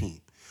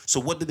team.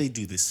 So what did they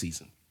do this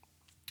season?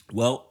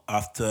 Well,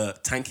 after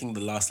tanking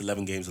the last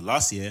 11 games of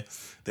last year,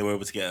 they were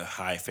able to get a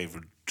high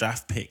favorite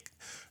draft pick.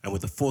 And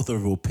with the fourth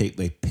overall pick,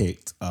 they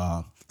picked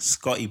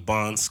Scotty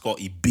Barnes,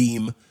 Scotty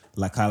Beam,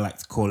 like I like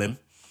to call him.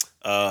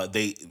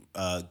 They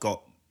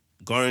got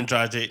Goran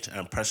Dragic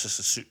and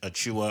Precious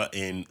Achua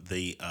in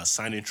the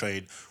signing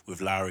trade with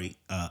Lowry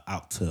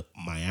out to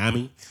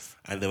Miami.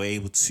 And they were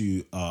able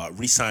to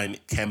re-sign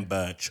Ken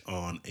Birch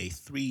on a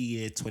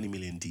 3-year, $20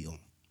 million deal.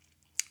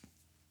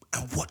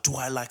 And what do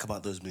I like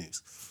about those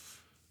moves?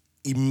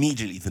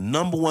 Immediately, the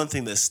number one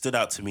thing that stood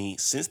out to me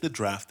since the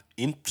draft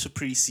into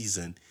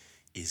preseason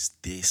is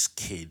this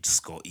kid,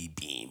 Scotty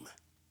Beam.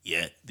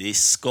 Yeah,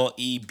 this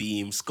Scotty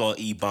Beam,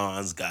 Scotty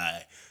Barnes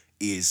guy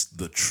is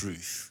the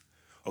truth.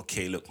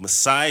 Okay, look,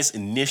 Masai's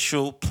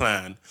initial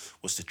plan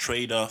was to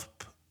trade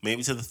up,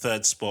 maybe to the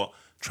third spot,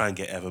 try and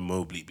get Evan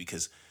Mobley.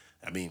 Because,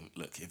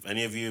 look, if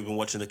any of you have been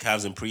watching the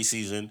Cavs in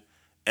preseason,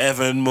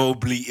 Evan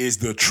Mobley is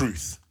the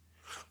truth.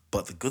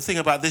 But the good thing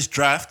about this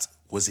draft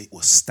was it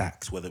was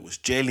stacked, whether it was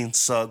Jalen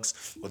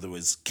Suggs, whether it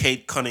was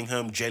Cade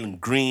Cunningham, Jalen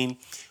Green,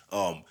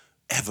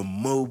 Evan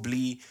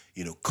Mobley,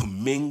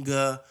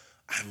 Kuminga.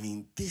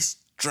 This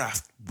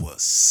draft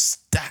was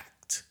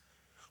stacked.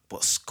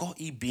 But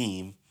Scotty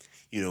Beam,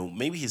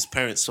 maybe his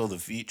parents saw the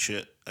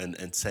future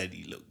and said,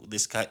 look,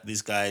 this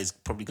guy is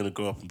probably gonna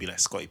grow up and be like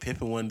Scottie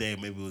Pippen one day.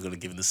 Maybe we're gonna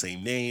give him the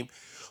same name.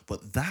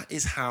 But that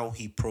is how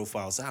he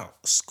profiles out.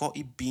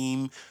 Scottie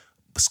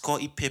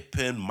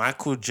Pippen,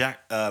 Michael,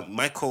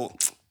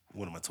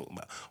 what am I talking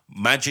about?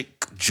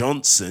 Magic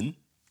Johnson.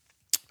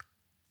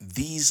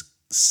 These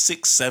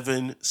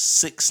 6'7",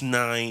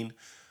 6'9"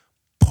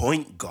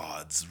 point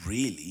guards,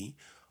 really,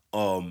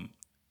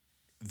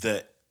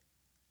 that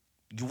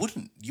you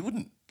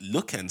wouldn't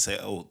look at and say,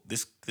 oh,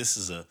 this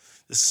is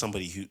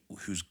somebody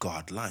who's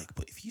godlike.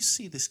 But if you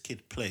see this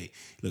kid play,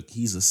 look,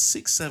 he's a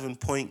 6'7"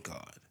 point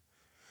guard.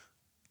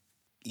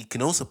 He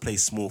can also play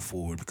small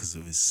forward because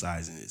of his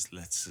size and his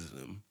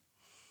athleticism.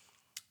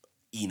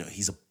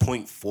 He's a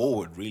point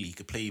forward, really. He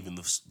could play even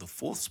the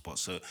fourth spot.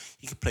 So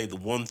he could play the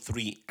 1,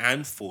 3,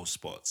 and 4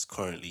 spots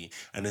currently.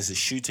 And as his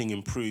shooting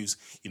improves,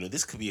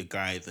 this could be a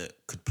guy that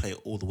could play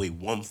all the way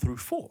 1 through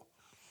 4.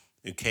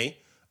 Okay?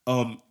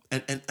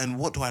 And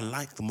what do I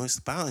like the most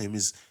about him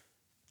is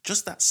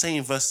just that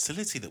same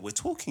versatility that we're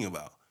talking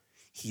about.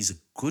 He's a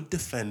good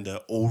defender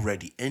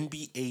already,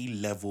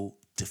 NBA level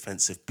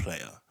defensive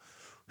player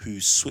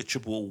who's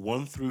switchable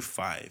 1 through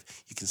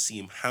 5. You can see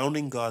him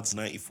hounding guards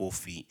 94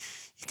 feet.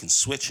 You can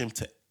switch him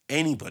to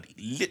anybody,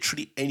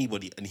 literally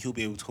anybody, and he'll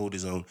be able to hold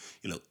his own.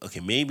 Okay,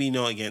 maybe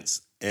not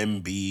against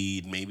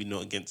Embiid, maybe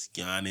not against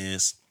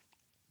Giannis,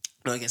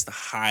 not against the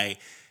high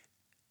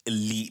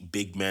elite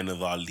big men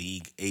of our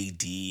league,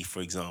 AD,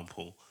 for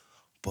example.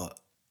 But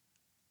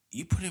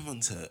you put him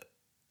onto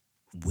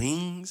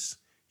wings,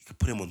 you could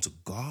put him onto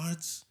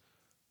guards.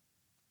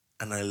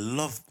 And I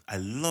love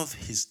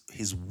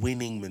his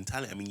winning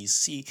mentality. I mean, I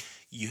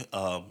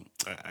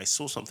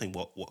saw something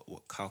what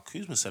Kyle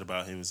Kuzma said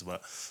about him is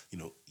about,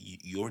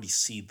 you already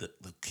see the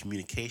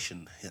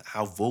communication,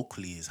 how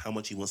vocal he is, how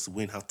much he wants to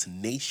win, how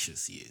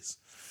tenacious he is.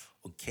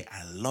 Okay,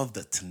 I love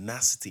that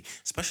tenacity,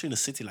 especially in a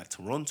city like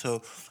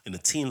Toronto, in a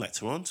team like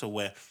Toronto,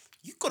 where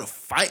you got to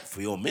fight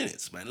for your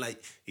minutes, man.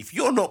 Like, if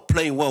you're not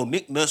playing well,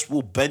 Nick Nurse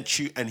will bench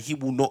you and he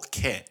will not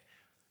care.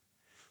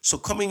 So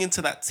coming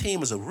into that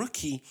team as a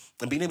rookie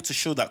and being able to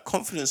show that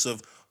confidence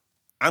of,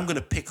 I'm going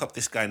to pick up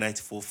this guy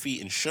 94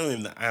 feet and show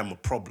him that I am a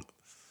problem.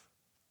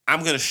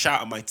 I'm going to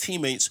shout at my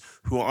teammates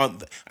who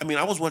aren't.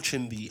 I was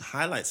watching the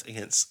highlights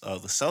against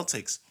the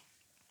Celtics,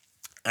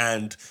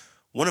 and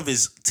one of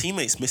his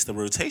teammates missed the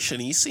rotation.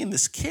 And he's seen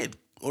this kid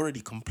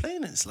already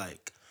complaining. It's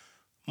like,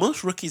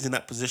 most rookies in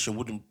that position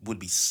would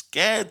be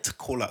scared to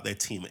call out their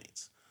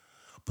teammates.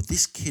 But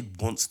this kid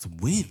wants to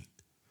win,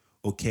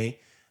 okay?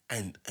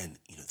 And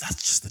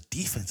that's just the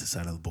defensive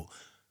side of the ball.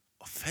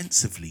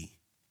 Offensively,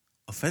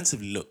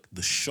 look,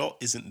 the shot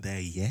isn't there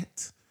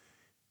yet.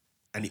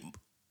 And it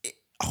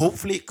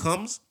hopefully it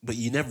comes, but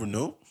you never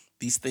know.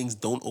 These things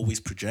don't always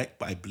project,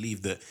 but I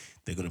believe that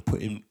they're going to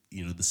put in,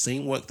 the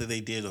same work that they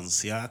did on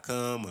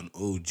Siakam, on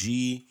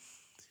OG.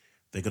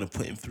 They're going to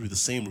put him through the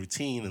same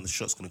routine and the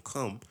shot's going to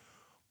come.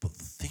 But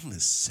the thing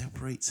that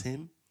separates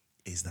him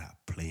is that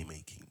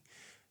playmaking.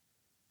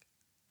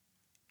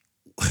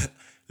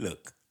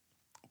 Look,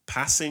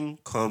 passing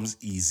comes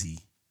easy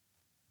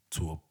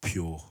to a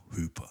pure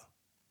hooper.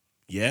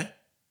 Yeah?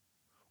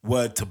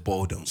 Word to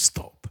ball, don't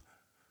stop.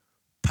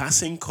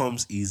 Passing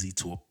comes easy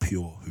to a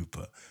pure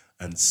hooper.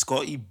 And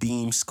Scottie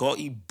Beam,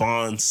 Scottie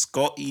Barnes,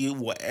 Scottie,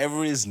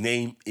 whatever his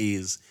name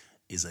is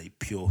a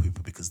pure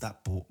hooper because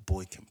that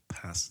boy can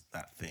pass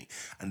that thing.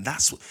 And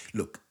that's what,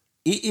 look,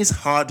 it is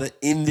harder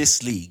in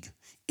this league.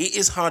 It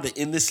is harder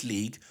in this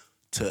league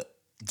to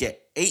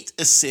get 8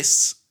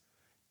 assists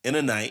in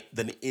a night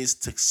than it is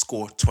to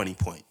score 20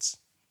 points.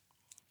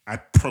 I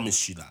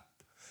promise you that.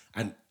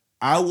 And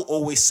I will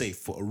always say,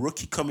 for a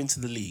rookie coming to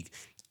the league,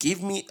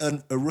 give me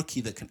a rookie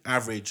that can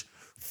average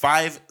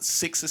 5,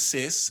 6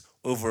 assists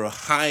over a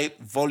high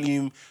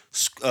volume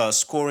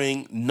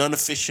scoring,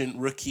 non-efficient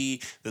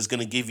rookie that's going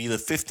to give you the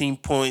 15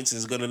 points and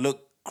is going to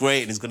look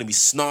great and is going to be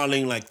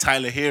snarling like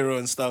Tyler Hero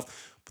and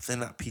stuff. But then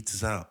that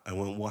peters out. And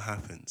when what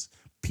happens?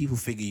 People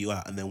figure you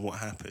out. And then what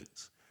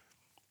happens?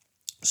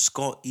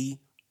 Scottie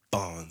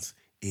Barnes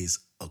is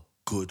a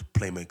good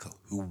playmaker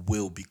who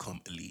will become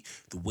elite.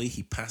 The way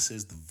he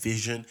passes, the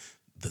vision,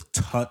 the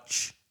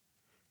touch,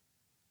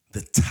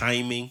 the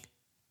timing.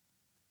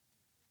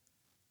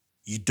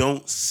 You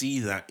don't see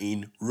that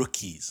in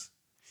rookies.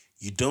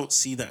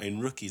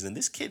 And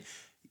this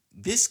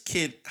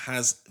kid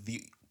has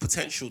the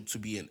potential to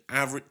be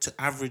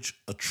average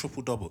a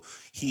triple double.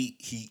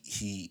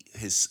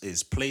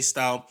 His play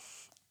style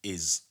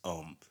is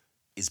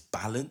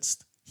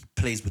balanced. He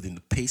plays within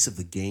the pace of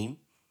the game.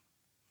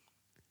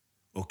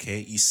 Okay,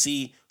 you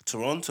see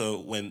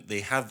Toronto when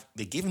they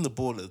give him the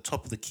ball at the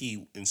top of the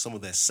key in some of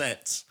their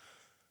sets,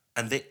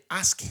 and they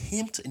ask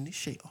him to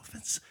initiate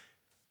offense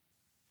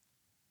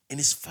in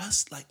his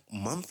first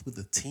month with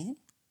the team.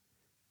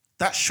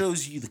 That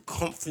shows you the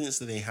confidence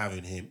that they have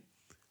in him.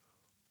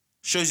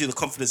 Shows you the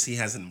confidence he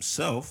has in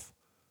himself,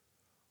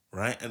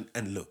 right?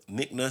 And look,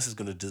 Nick Nurse is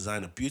going to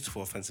design a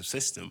beautiful offensive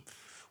system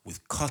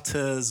with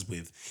cutters,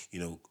 with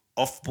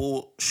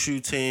off-ball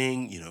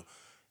shooting,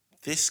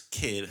 this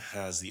kid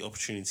has the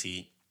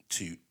opportunity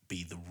to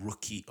be the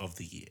rookie of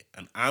the year.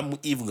 And I'm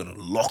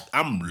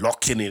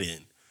locking it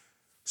in.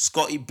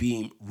 Scotty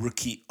Beam,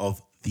 rookie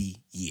of the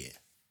year.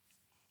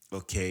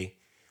 Okay.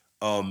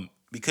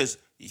 Because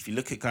if you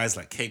look at guys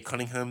like Cade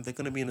Cunningham, they're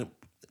gonna be in a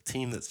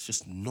team that's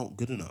just not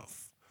good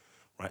enough.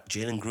 Right?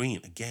 Jalen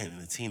Green, again, in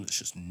a team that's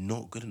just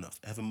not good enough.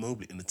 Evan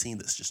Mobley in a team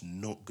that's just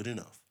not good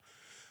enough.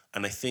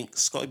 And I think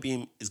Scotty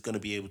Beam is going to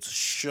be able to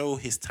show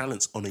his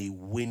talents on a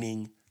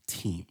winning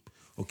team.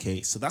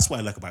 Okay, so that's what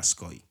I like about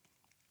Scotty.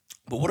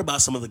 But what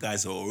about some of the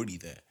guys that are already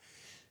there?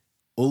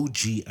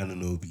 OG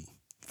Anunoby,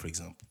 for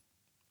example.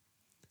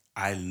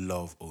 I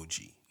love OG.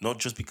 Not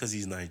just because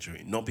he's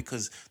Nigerian, not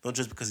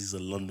just because he's a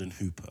London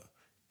hooper.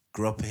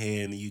 Grew up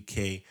here in the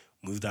UK,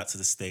 moved out to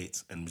the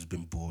States, and has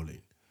been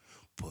balling.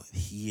 But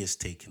he has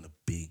taken a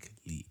big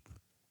leap.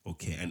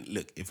 Okay, and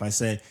look, if I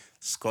say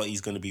Scotty's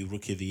going to be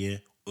rookie of the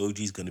year,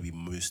 OG's going to be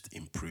most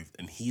improved,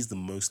 and he's the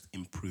most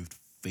improved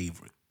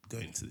favorite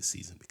going into the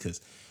season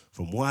because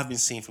from what I've been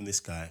seeing from this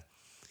guy,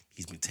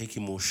 he's been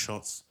taking more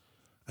shots.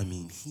 I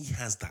mean, he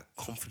has that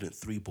confident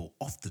three ball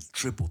off the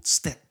dribble,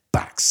 step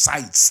back,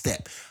 side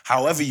step,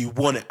 however you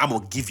want it. I'm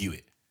gonna give you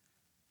it.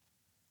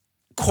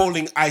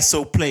 Calling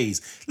ISO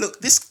plays.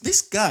 Look,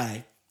 this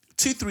guy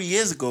 2-3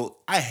 years ago,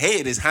 I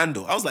hated his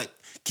handle. I was like,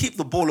 keep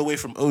the ball away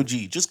from OG.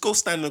 Just go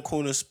stand in the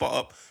corner, spot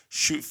up,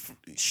 shoot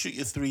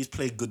your threes,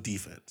 play good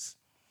defense.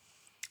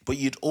 But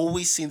you'd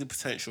always seen the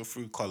potential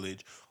through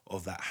college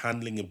of that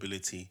handling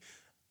ability,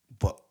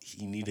 but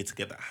he needed to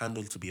get that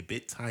handle to be a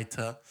bit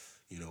tighter,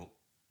 you know,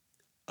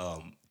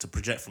 to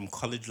project from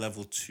college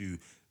level to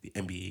the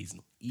NBA is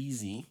not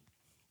easy,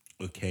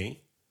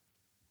 okay?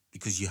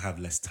 Because you have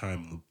less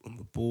time on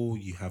the ball,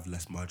 you have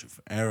less margin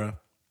for error.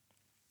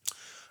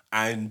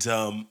 And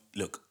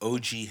look,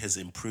 OG has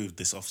improved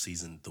this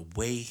offseason. The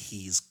way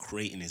he's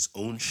creating his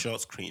own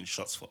shots, creating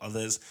shots for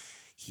others.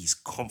 He's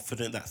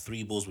confident that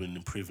three balls will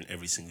improve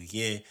every single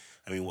year.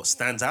 I mean, what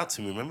stands out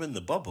to me, remember in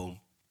the bubble,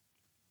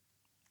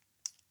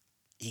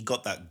 he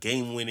got that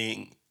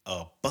game-winning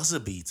buzzer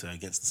beater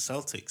against the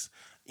Celtics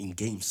in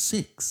Game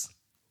 6.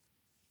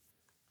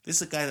 This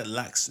is a guy that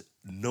lacks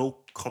no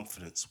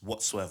confidence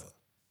whatsoever,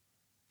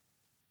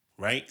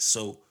 right?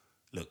 So,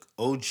 look,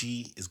 OG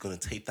is going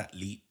to take that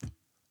leap,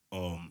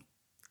 and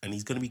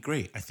he's going to be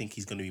great. I think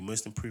he's going to be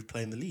most improved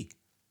player in the league.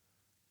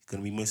 He's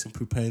going to be most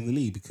improved player in the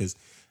league because,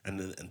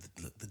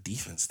 the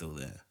defense still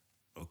there,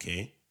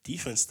 okay?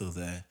 Defense still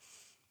there.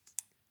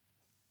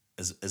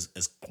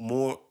 As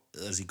more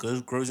as he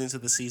grows into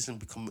the season,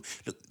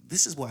 look.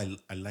 This is what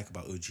I like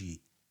about OG.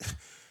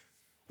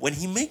 When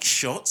he makes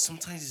shots,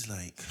 sometimes he's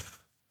like,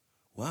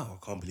 "Wow,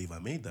 I can't believe I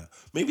made that."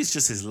 Maybe it's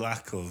just his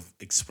lack of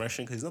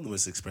expression because he's not the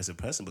most expressive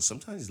person. But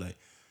sometimes he's like,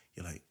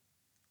 "You're like,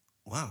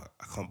 wow,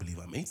 I can't believe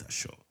I made that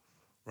shot,"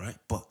 right?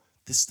 But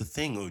this is the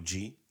thing,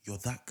 OG. You're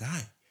that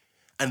guy,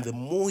 and the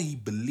more he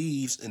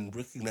believes and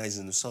recognizes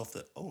himself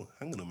that, oh,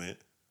 hang on a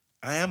minute,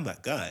 I am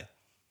that guy.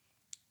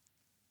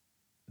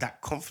 That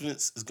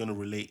confidence is going to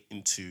relate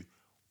into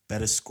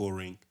better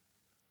scoring.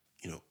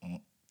 You know,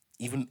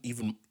 even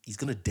he's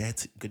going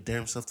to dare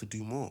himself to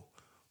do more.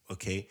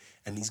 Okay,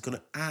 and he's going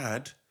to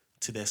add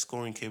to their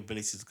scoring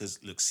capabilities because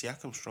look,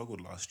 Siakam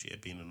struggled last year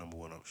being the number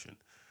one option,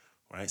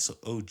 right? So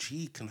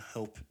OG can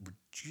help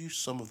reduce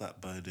some of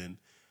that burden.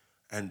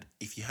 And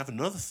if you have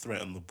another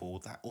threat on the ball,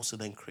 that also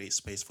then creates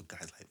space for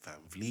guys like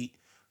Van Vliet,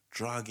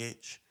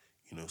 Dragic,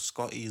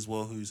 Scotty as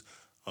well, who's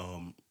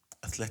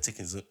athletic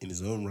in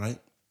his own right.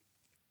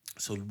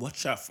 So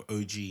watch out for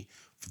OG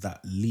for that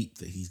leap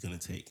that he's going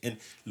to take. And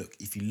look,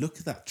 if you look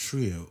at that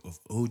trio of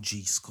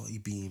OG, Scotty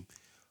Beam,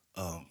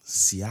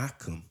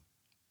 Siakam,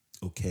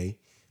 okay,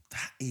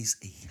 that is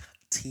a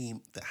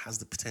team that has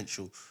the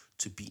potential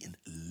to be an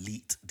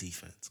elite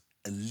defense.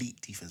 Elite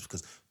defense,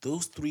 because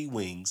those three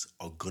wings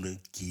are going to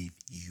give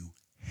you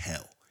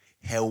hell.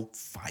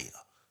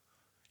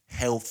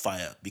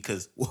 Hellfire,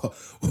 because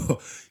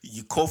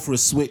you call for a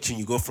switch and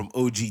you go from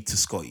OG to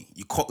Scotty.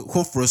 You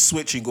call for a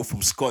switch and you go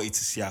from Scotty to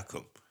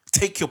Siakam.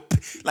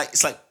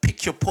 It's like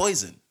pick your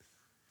poison.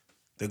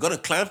 They're gonna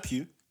clamp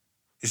you.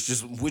 It's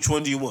just which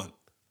one do you want?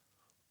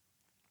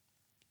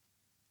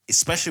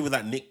 Especially with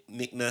that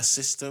Nick Nurse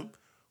system,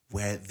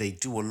 where they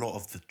do a lot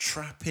of the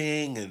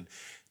trapping and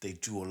they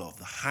do a lot of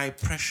the high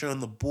pressure on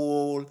the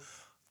ball.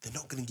 They're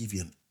not gonna give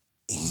you an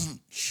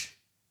inch.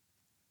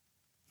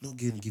 Not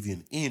going to give you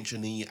an inch,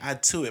 and then you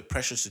add to it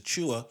Precious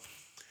Achiuwa,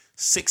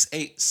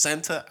 6'8"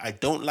 center. I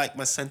don't like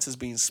my centers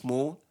being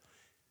small.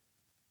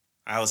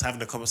 I was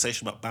having a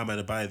conversation about Bam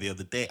Adebayo the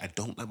other day. I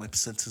don't like my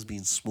centers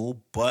being small,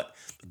 but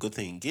the good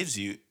thing it gives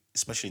you,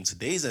 especially in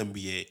today's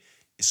NBA,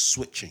 is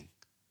switching.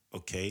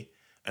 Okay,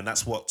 and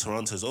that's what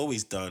Toronto's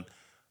always done.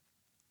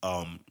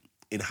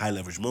 In high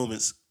leverage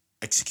moments,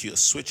 execute a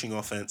switching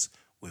offense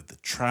with the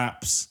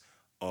traps,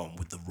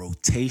 with the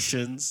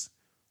rotations.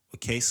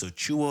 Okay, so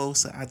Chua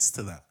also adds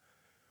to that,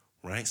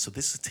 right? So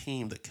this is a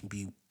team that can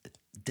be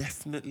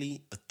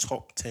definitely a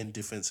top 10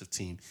 defensive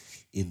team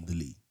in the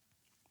league.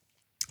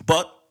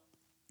 But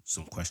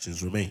some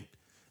questions remain,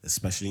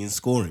 especially in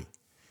scoring.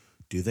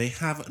 Do they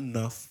have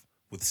enough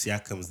with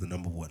Siakam as the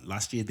number one.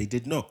 Last year they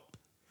did not.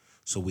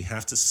 So we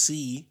have to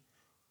see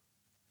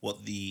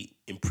what the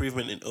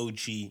improvement in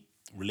OG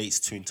relates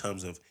to in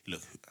terms of,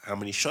 look, how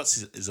many shots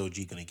is OG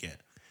going to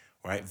get,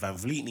 right? Van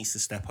Vliet needs to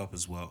step up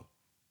as well,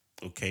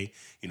 okay?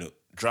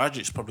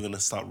 Dragic's probably going to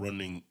start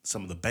running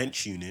some of the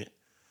bench unit.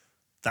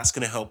 That's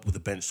going to help with the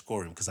bench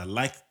scoring because I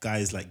like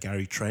guys like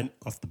Gary Trent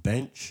off the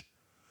bench.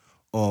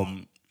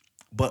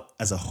 But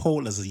as a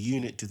whole, as a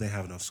unit, do they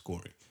have enough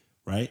scoring,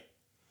 right?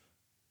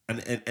 And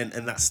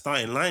that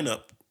starting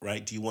lineup,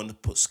 right? Do you want to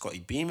put Scotty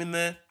Beam in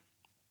there,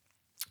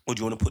 or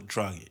do you want to put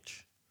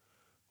Dragic,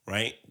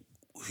 right?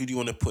 Who do you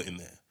want to put in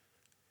there?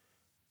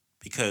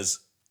 Because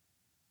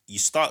you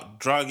start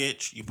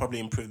Dragic, you probably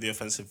improve the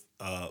offensive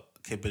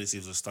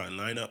capabilities of the starting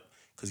lineup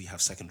because you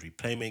have secondary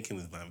playmaking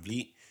with Van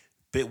Vliet.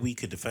 Bit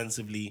weaker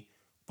defensively,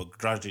 but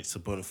Dragic's a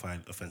bona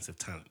fide offensive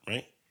talent,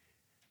 right?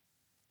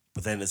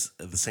 But then at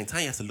the same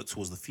time, you have to look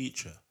towards the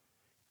future.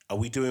 Are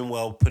we doing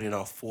well putting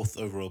our fourth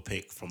overall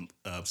pick from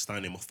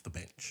starting him off the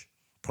bench?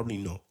 Probably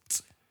not.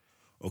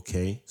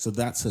 Okay, so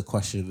that's a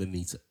question they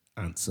need to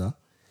answer.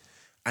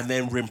 And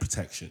then rim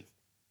protection.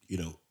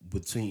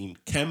 Between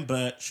Ken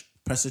Birch,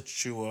 Pressa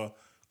Chua,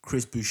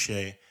 Chris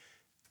Boucher,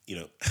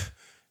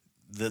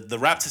 the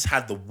Raptors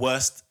had the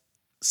worst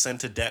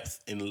center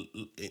depth in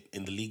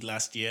the league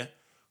last year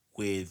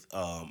with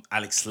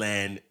Alex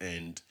Len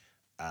and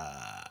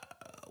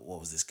what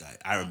was this guy?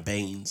 Aaron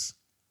Baines.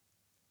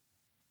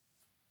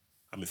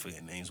 I've been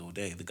forgetting names all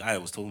day. The guy I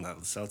was talking about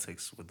the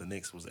Celtics with the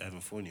Knicks was Evan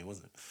Fournier,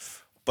 wasn't it?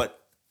 But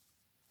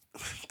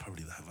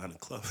probably the Havana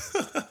Club.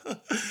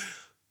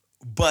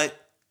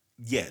 But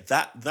yeah,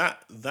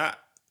 that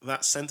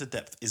center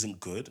depth isn't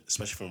good,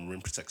 especially from a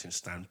rim protection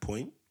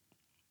standpoint.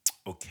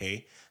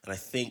 Okay, and I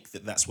think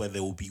that's where they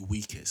will be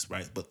weakest,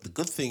 right? But the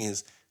good thing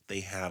is they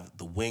have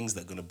the wings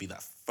that are going to be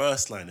that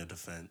first line of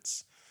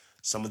defense.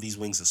 Some of these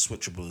wings are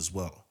switchable as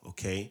well,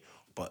 okay?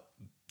 But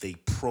they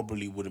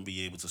probably wouldn't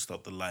be able to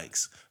stop the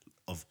likes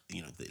of,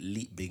 the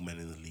elite big men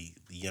in the league,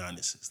 the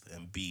Giannis's, the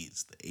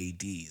Embiids, the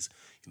ADs,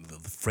 the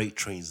freight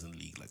trains in the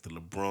league, like the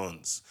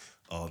LeBrons,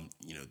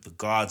 the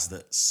guards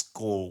that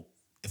score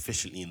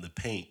efficiently in the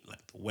paint,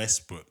 like the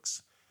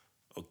Westbrooks,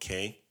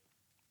 okay?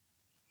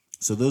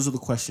 So those are the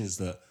questions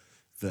that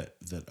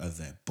are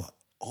there. But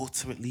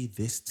ultimately,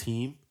 this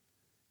team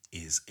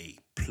is a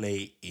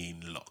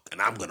play-in lock,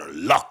 and I'm gonna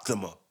lock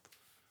them up.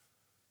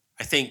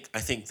 I think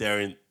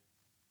they're in,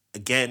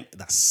 again,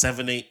 that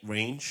 7-8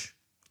 range.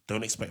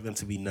 Don't expect them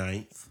to be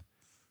ninth.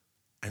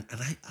 And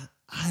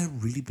I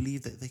really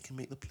believe that they can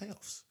make the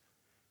playoffs.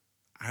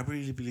 I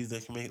really believe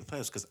they can make the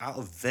playoffs because out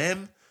of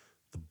them,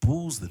 the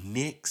Bulls, the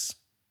Knicks,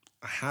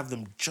 I have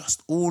them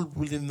just all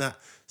within that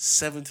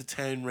 7 to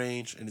 10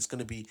 range, and it's going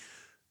to be,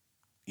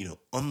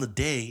 on the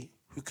day,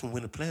 who can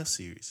win a playoff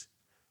series,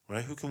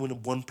 right? Who can win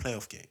one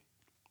playoff game?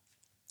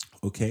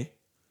 Okay,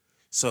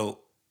 so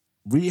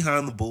really high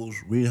on the Bulls,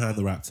 really high on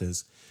the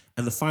Raptors,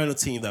 and the final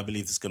team that I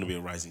believe is going to be a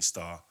rising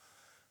star,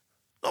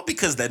 not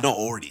because they're not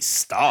already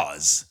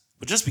stars,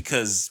 but just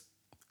because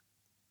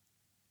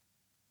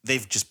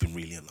they've just been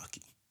really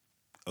unlucky,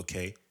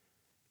 okay,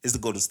 is the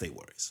Golden State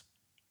Warriors.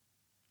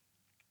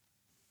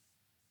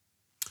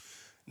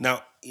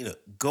 Now,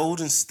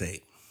 Golden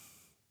State,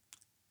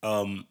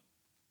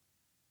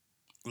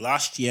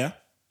 last year,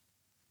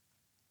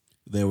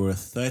 they were a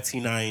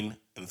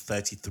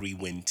 39-33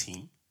 win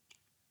team.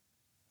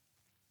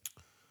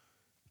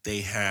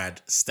 They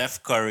had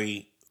Steph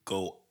Curry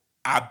go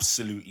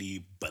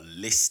absolutely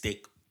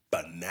ballistic,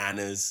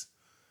 bananas,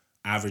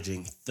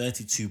 averaging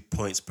 32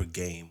 points per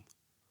game,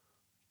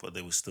 but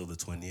they were still the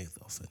 20th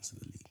offense in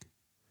the league.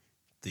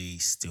 They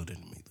still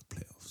didn't make the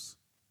playoffs.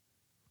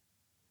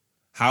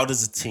 How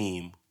does a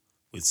team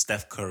with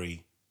Steph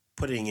Curry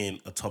putting in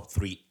a top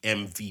 3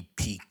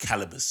 MVP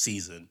caliber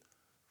season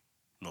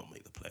not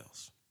make the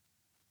playoffs?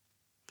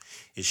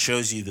 It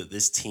shows you that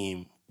this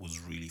team was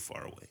really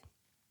far away.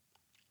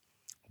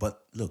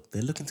 But look,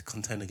 they're looking to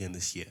contend again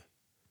this year,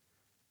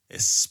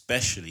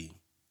 especially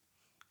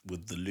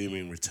with the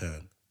looming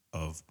return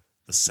of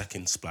the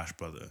second Splash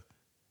brother,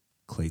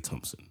 Klay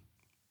Thompson.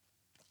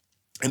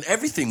 And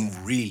everything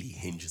really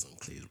hinges on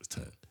Klay's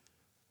return.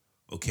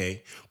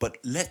 Okay? But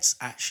let's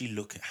actually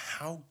look at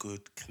how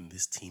good can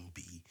this team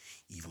be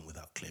even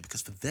without Klay.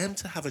 Because for them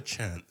to have a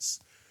chance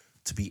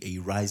to be a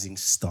rising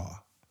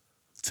star,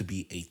 to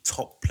be a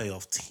top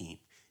playoff team,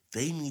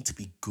 they need to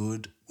be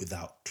good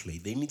without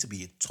Klay. They need to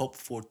be a top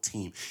 4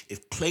 team.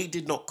 If Klay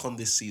did not come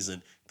this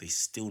season, they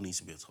still need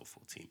to be a top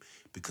 4 team.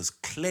 Because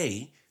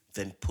Klay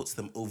then puts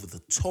them over the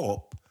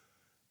top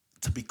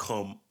to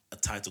become a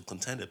title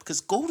contender.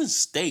 Because Golden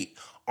State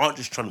aren't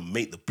just trying to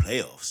make the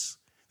playoffs.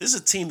 This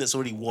is a team that's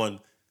already won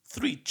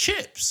 3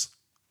 chips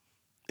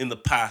in the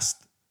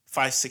past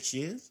 5-6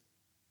 years.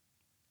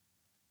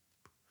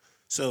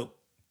 So,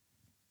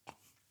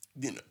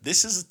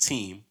 this is a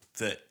team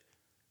that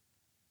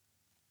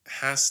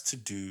has to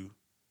do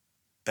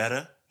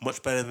better,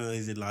 much better than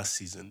they did last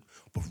season,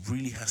 but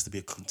really has to be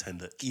a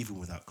contender even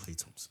without Klay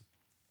Thompson.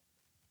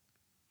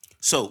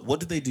 So, what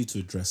did they do to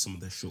address some of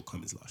their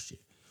shortcomings last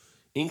year?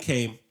 In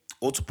came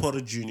Otto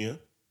Porter Jr.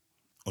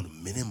 on a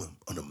minimum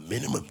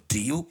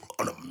deal,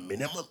 on a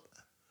minimum.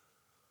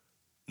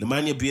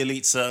 Nemanja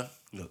Bjelica,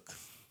 look,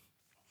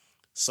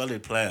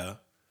 solid player,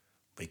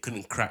 but he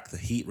couldn't crack the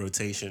Heat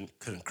rotation,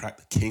 couldn't crack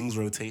the Kings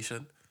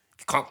rotation.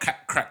 If you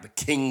can't crack the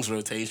Kings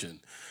rotation,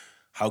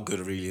 how good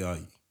really are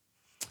you?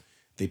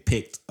 They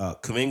picked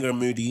Kuminga and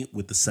Moody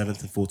with the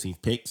 7th and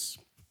 14th picks.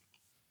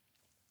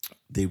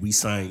 They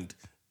re-signed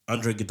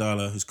Andre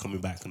Iguodala, who's coming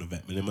back on a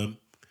vet minimum.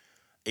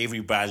 Avery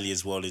Bradley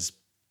as well is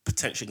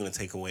potentially going to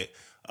take away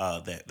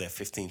their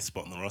 15th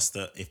spot on the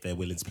roster if they're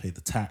willing to pay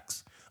the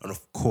tax. And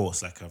of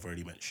course, like I've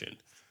already mentioned,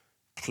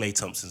 Klay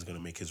Thompson's going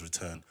to make his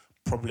return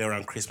probably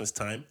around Christmas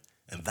time.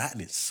 And that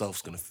in itself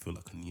is going to feel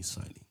like a new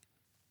signing.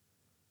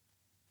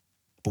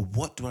 But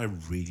what do I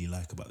really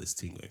like about this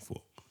team going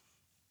forward?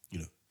 You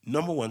know,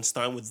 number one,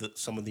 starting with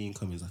some of the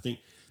incomings. I think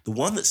the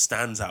one that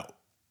stands out,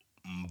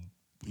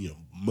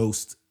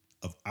 most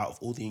out of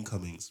all the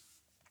incomings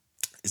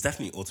is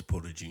definitely Otto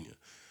Porter Jr.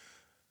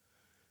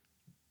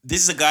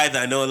 This is a guy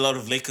that I know a lot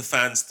of Laker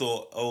fans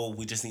thought, oh,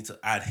 we just need to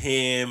add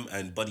him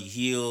and Buddy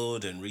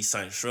Hield and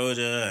re-sign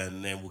Schroeder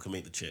and then we can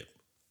make the chip.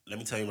 Let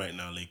me tell you right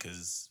now,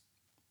 Lakers,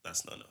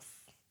 that's not enough.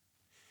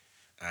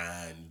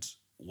 And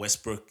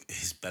Westbrook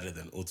is better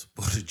than Otto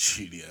Porter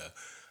Jr.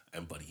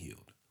 and Buddy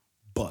Hield.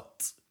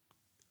 But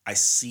I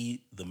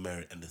see the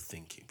merit and the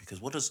thinking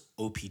because what does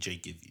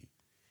OPJ give you?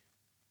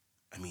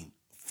 I mean,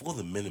 for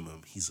the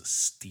minimum, he's a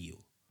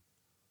steal.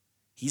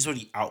 He's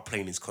already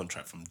outplaying his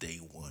contract from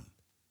day one.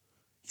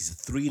 He's a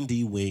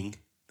 3-and-D wing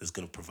that's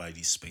going to provide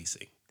you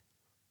spacing.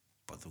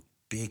 But the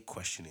big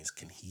question is,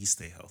 can he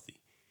stay healthy?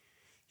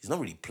 He's not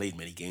really played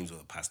many games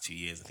over the past 2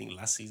 years. I think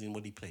last season,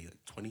 what did he play?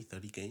 Like 20,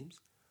 30 games?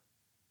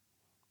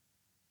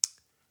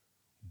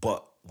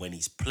 But when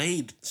he's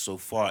played so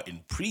far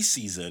in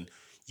preseason,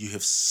 you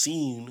have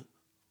seen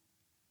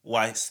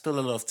why still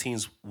a lot of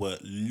teams were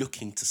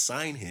looking to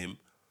sign him,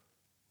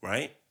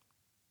 right?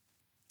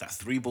 That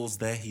 3 balls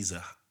there, he's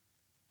a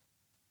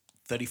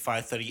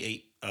 35,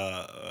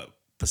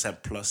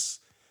 38% plus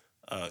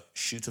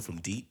shooter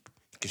from deep.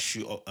 He can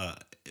shoot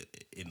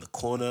in the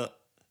corner,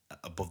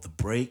 above the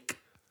break.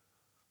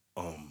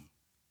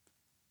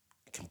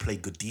 Can play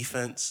good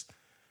defense.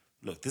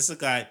 Look, this is a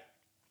guy,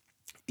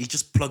 he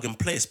just plug and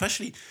play,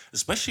 especially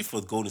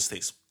for Golden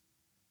State's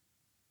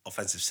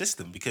offensive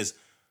system. Because,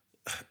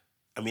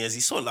 I mean, as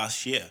you saw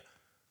last year,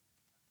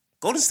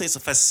 Golden State's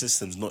offensive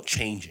system is not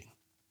changing.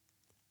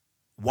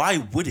 Why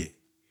would it?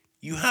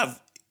 You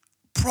have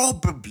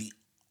probably,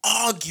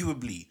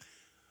 arguably,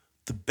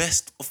 the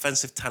best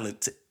offensive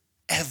talent to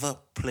ever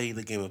play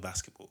the game of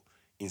basketball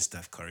in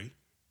Steph Curry.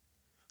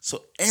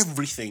 So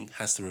everything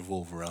has to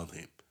revolve around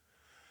him.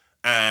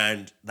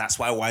 And that's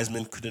why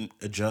Wiseman couldn't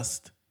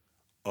adjust.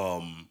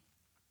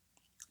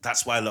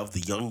 That's why a lot of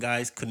the young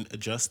guys couldn't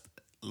adjust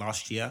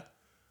last year.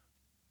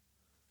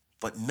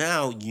 But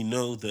now you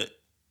know that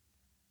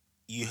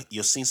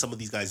you're seeing some of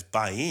these guys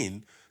buy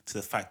in to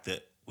the fact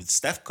that with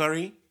Steph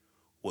Curry,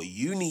 what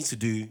you need to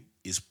do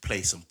is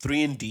play some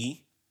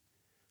 3-and-D,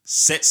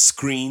 set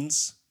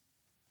screens,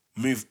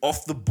 move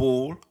off the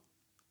ball,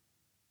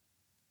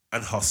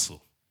 and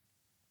hustle.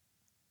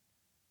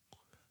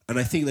 And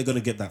I think they're going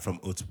to get that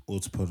from Otto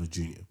Porter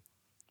Jr.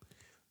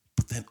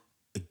 But then,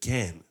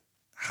 again,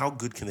 how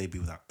good can they be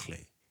without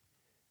Klay?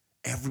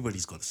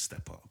 Everybody's got to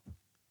step up.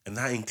 And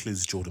that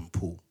includes Jordan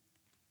Poole.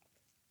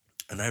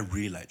 And I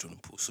really like Jordan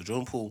Poole. So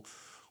Jordan Poole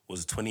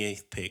was a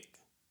 28th pick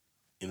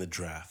in the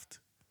draft.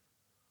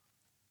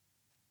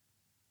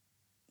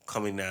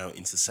 Coming now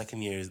into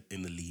second year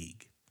in the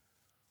league.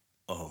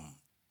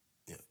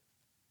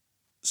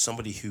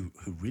 Somebody who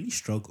really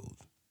struggled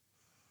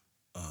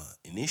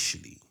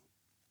initially,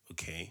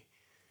 okay,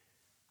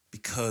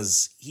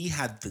 because he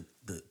had the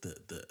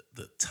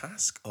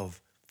task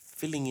of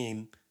filling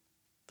in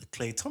the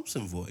Klay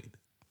Thompson void.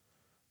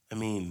 I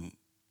mean,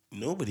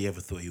 nobody ever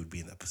thought he would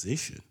be in that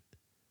position.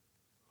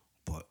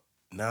 But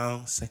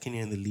now, second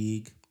year in the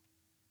league,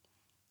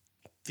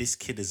 this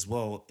kid as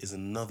well is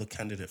another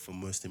candidate for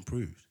most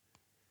improved.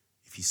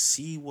 If you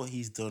see what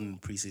he's done in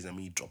preseason, I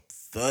mean, he dropped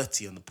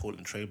 30 on the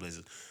Portland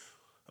Trailblazers.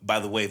 By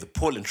the way, the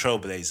Portland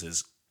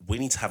Trailblazers, we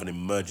need to have an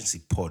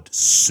emergency pod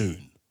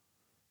soon.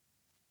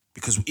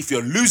 Because if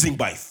you're losing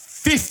by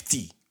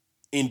 50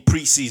 in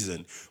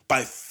preseason,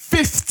 by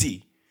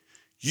 50,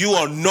 you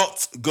are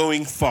not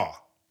going far.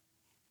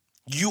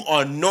 You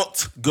are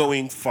not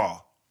going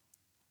far.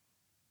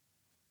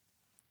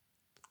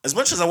 As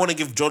much as I want to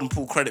give Jordan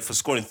Poole credit for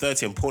scoring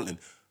 30 in Portland,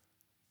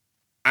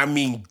 I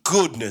mean,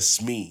 goodness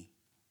me.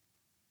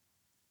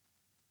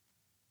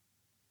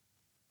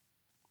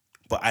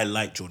 But I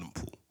like Jordan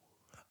Poole.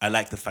 I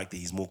like the fact that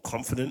he's more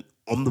confident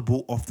on the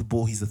ball, off the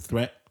ball. He's a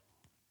threat.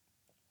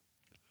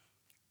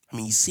 I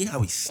mean, you see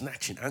how he's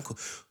snatching ankle.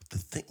 The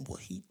thing, what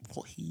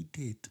he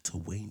did to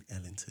Wayne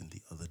Ellington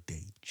the other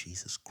day.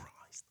 Jesus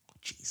Christ.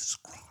 Jesus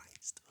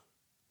Christ.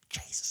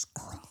 Jesus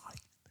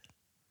Christ.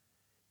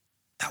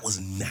 That was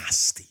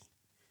nasty.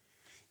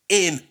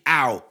 In,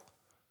 out.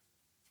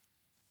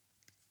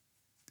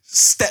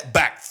 Step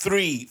back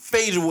three,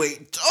 fade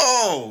away.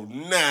 Oh,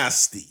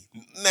 nasty,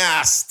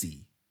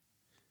 nasty.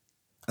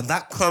 And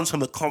that comes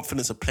from the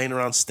confidence of playing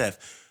around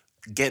Steph,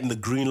 getting the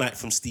green light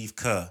from Steve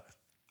Kerr,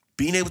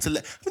 being able to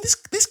let. I mean,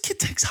 this kid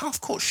takes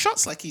half court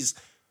shots like he's.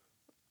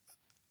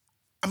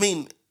 I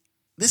mean,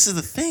 this is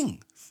the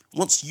thing.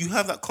 Once you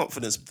have that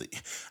confidence,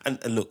 and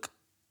look,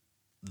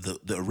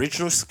 the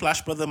original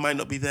Splash Brother might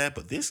not be there,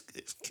 but this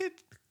kid,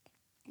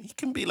 he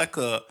can be like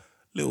a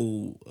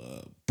little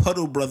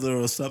puddle brother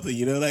or something,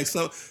 you know, like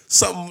some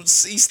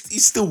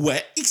he's still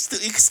wet. He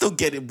can still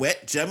get it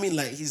wet. Do you know what I mean?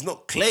 Like he's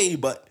not Clay,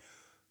 but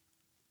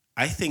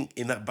I think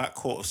in that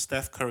backcourt of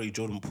Steph Curry,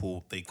 Jordan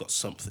Poole, they got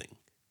something.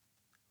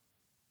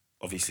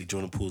 Obviously,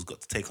 Jordan Poole's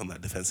got to take on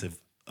that defensive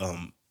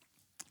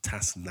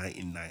task night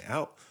in, night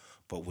out.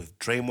 But with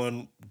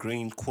Draymond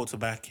Green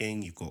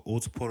quarterbacking, you've got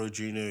Otto Porter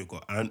Jr., you've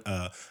got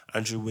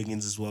Andrew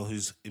Wiggins as well,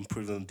 who's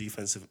improved on the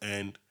defensive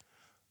end.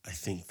 I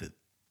think that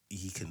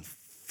he can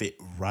fit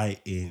right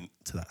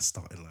into that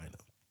starting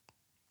lineup.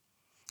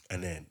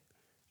 And then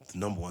the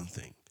number one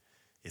thing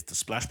is the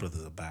Splash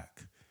Brothers are back,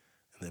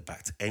 and they're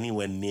back to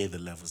anywhere near the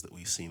levels that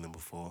we've seen them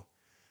before.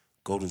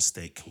 Golden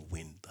State can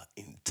win the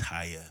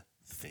entire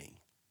thing.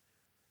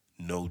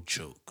 No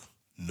joke.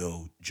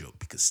 No joke.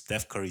 Because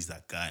Steph Curry's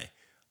that guy.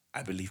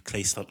 I believe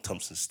Klay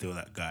Thompson's still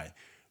that guy.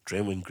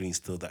 Draymond Green's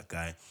still that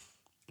guy.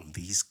 And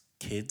these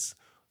kids,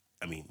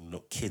 I mean,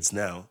 not kids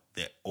now,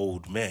 they're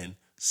old men,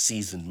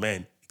 seasoned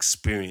men,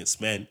 experienced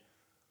men.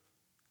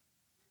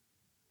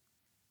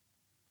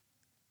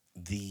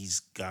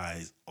 These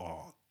guys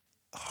are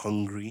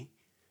hungry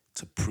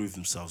to prove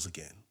themselves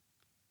again.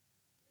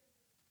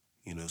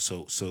 You know,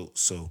 so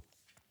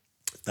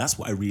that's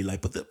what I really like.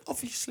 But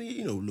obviously,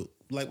 you know, look,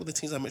 like with the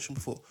teams I mentioned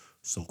before,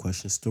 some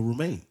questions still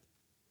remain.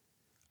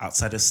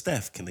 Outside of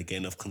Steph, can they get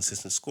enough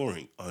consistent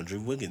scoring?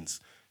 Andrew Wiggins,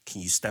 can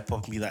you step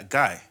up and be that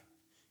guy?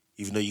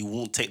 Even though you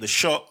won't take the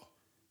shot,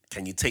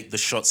 can you take the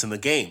shots in the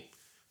game?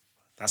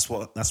 That's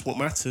what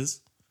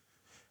matters.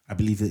 I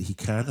believe that he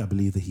can. I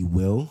believe that he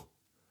will.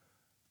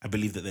 I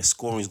believe that their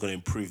scoring is going to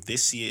improve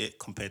this year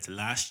compared to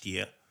last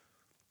year,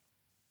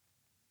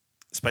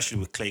 especially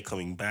with Klay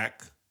coming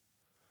back.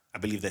 I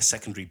believe their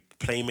secondary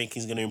playmaking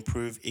is going to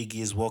improve.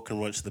 Iggy as well can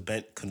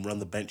run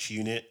the bench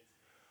unit.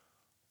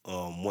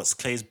 Once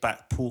Klay's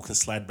back, Poole can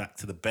slide back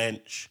to the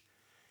bench.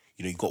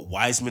 You know, you've got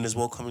Wiseman as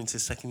well coming to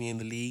second year in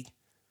the league.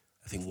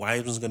 I think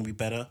Wiseman's going to be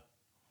better.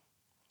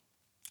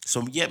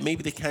 So, yeah,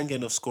 maybe they can get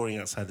enough scoring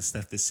outside of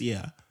Steph this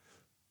year.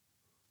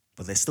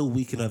 But they're still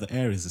weak in other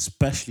areas,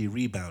 especially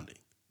rebounding.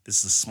 This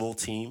is a small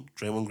team.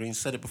 Draymond Green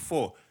said it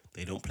before.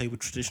 They don't play with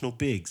traditional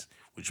bigs,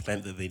 which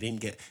meant that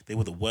they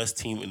were the worst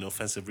team in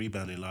offensive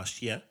rebounding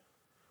last year,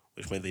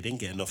 which meant they didn't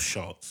get enough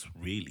shots,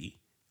 really.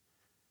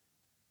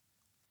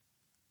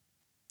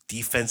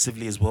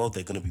 Defensively as well,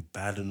 they're going to be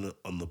bad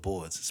on the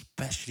boards,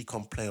 especially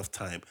come playoff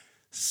time.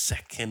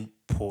 Second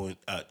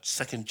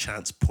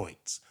chance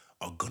points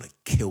are going to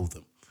kill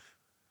them.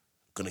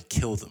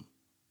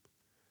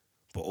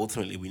 But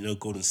ultimately, we know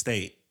Golden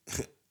State,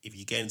 if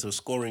you get into a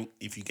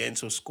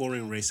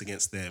scoring race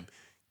against them,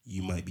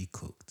 you might be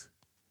cooked.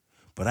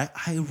 But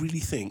I really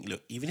think,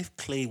 look, even if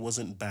Klay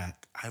wasn't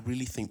back, I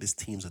really think this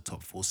team's a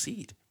top 4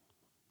 seed.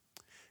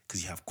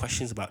 Because you have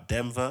questions about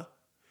Denver,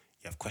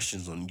 you have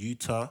questions on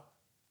Utah.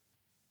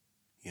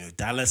 You know,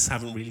 Dallas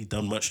haven't really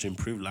done much to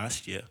improve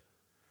last year.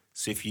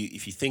 So if you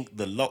think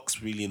the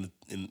locks really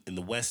in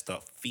the West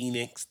are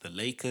Phoenix, the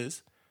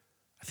Lakers,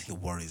 I think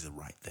the Warriors are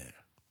right there.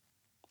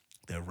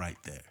 They're right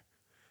there.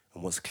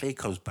 And once Klay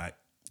comes back,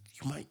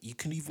 you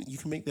can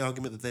make the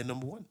argument that they're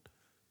number one.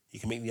 You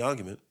can make the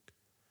argument.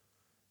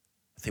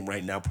 I think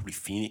right now probably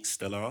Phoenix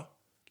still are.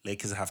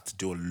 Lakers have to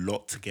do a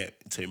lot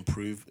to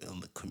improve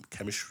on the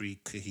chemistry,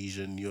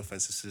 cohesion, new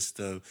offensive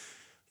system,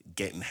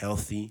 getting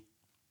healthy.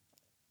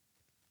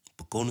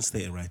 But Golden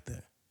State are right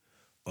there.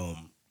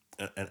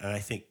 And I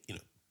think, you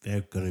know,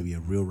 they're going to be a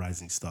real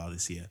rising star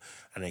this year.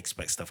 And I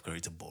expect Steph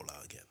Curry to ball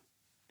out again.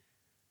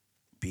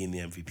 Be in the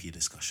MVP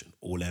discussion.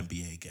 All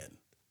NBA again.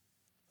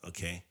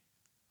 Okay?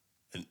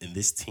 And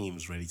this team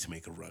is ready to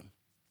make a run.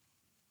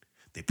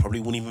 They probably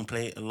wouldn't even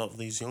play a lot of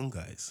these young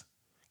guys.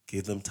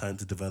 Give them time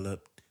to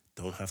develop.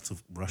 Don't have to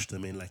rush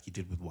them in like you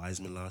did with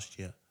Wiseman last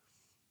year.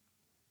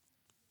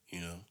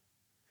 You know?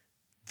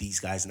 These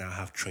guys now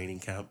have training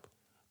camp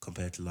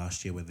compared to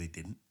last year where they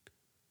didn't.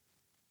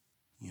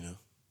 You know?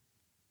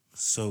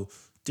 So,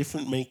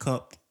 different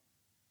makeup,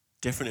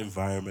 different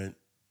environment.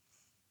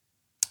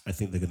 I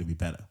think they're going to be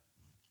better.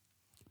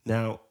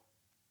 Now,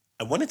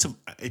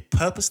 I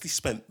purposely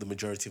spent the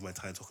majority of my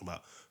time talking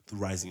about the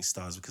rising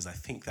stars because I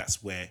think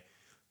that's where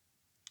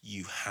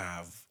you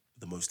have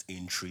the most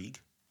intrigue.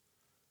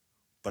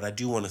 But I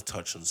do want to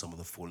touch on some of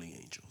the falling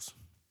angels.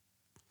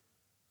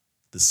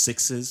 The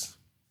Sixers,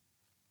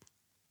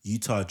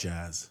 Utah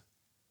Jazz,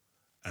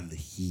 and the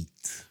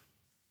Heat.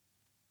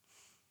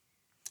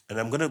 And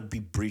I'm going to be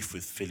brief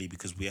with Philly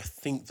because I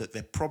think that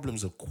their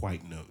problems are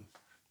quite known.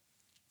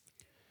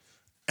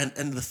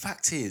 And the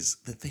fact is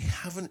that they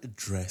haven't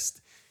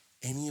addressed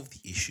any of the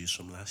issues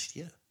from last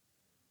year.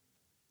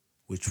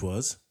 which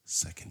was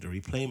secondary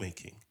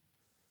playmaking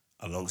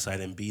alongside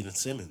Embiid and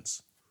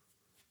Simmons,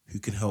 who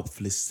can help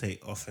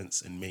facilitate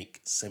offense and make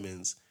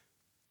Simmons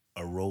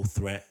a role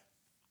threat,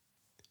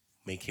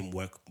 make him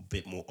work a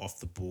bit more off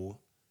the ball,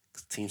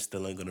 because teams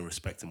still ain't going to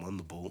respect him on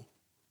the ball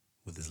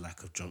with his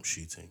lack of jump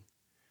shooting.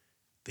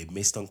 They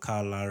missed on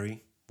Kyle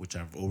Lowry, which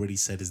I've already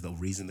said is the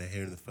reason they're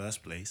here in the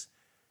first place.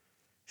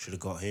 Should have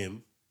got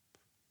him.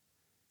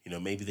 You know,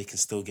 maybe they can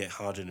still get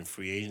Harden in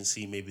free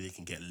agency. Maybe they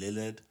can get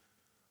Lillard.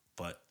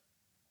 But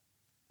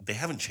they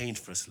haven't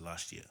changed for us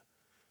last year.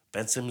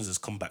 Ben Simmons has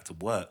come back to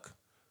work.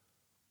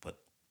 But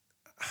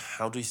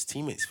how do his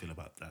teammates feel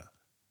about that?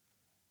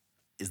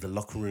 Is the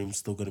locker room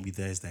still going to be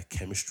there? Is there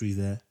chemistry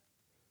there?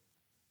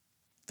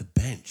 The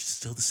bench,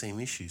 still the same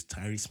issues.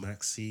 Tyrese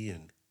Maxey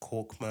and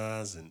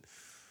Korkmaz and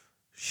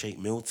Shake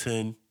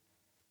Milton.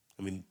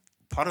 I mean,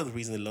 part of the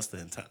reason they lost the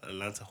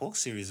Atlanta Hawks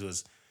series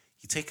was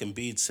you take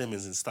Embiid,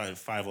 Simmons, and starting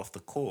five off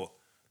the court.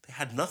 They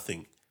had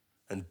nothing.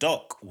 And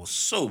Doc was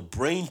so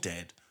brain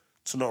dead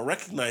to not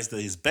recognize that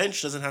his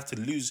bench doesn't have to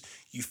lose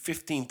you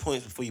 15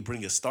 points before you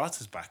bring your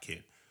starters back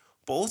in.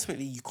 But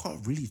ultimately, you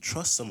can't really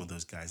trust some of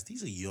those guys.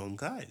 These are young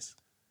guys.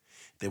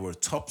 They were a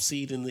top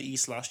seed in the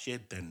East last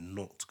year. They're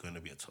not going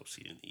to be a top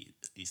seed in the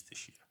East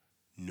this year.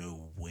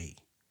 No way.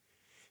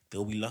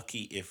 They'll be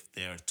lucky if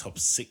they're a top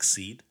 6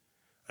 seed.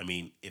 I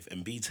mean, if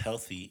Embiid's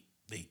healthy,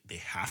 they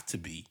have to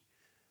be.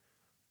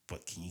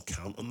 But can you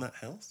count on that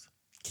health?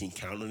 Can you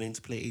count on him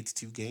to play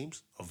 82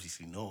 games?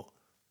 Obviously not.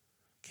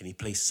 Can he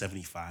play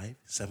 75,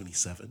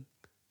 77?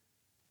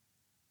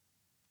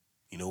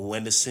 You know,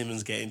 when does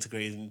Simmons get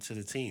integrated into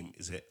the team?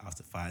 Is it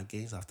after 5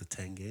 games, after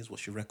 10 games?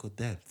 What's your record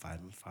then?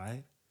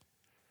 5-5?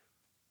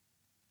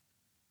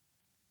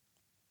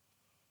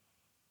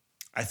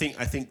 I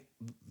think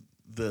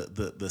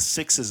the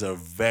Sixers are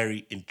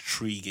very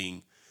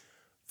intriguing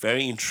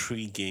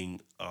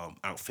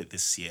outfit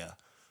this year.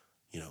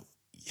 You know,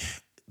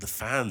 the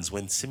fans,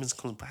 when Simmons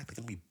comes back, they're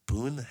gonna be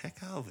booing the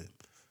heck out of him.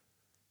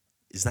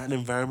 Is that an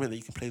environment that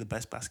you can play the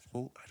best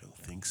basketball? I don't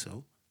think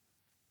so.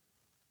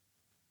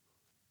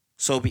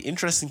 So it'll be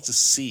interesting to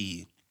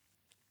see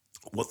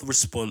what the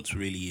response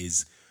really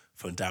is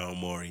from Daryl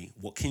Morey.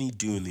 What can you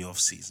do in the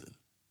offseason?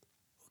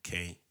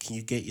 Okay, can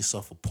you get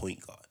yourself a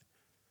point guard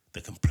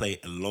that can play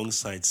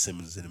alongside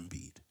Simmons and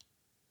Embiid?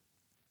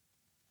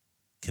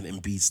 Can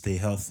Embiid stay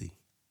healthy?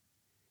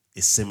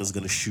 Is Simmons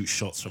going to shoot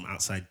shots from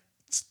outside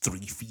 3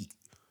 feet?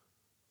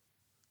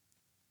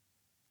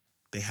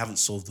 They haven't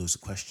solved those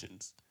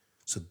questions.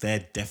 So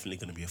they're definitely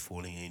going to be a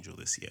falling angel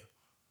this year.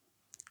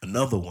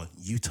 Another one,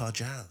 Utah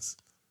Jazz.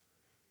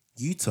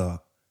 Utah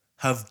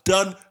have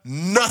done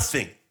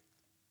nothing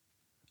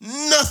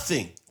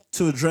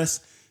to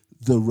address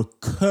the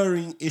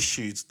recurring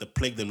issues that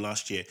plagued them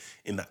last year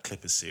in that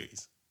Clippers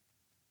series.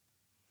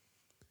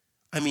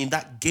 I mean,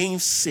 that game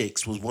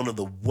 6 was one of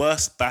the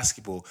worst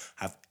basketball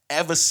I've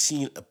ever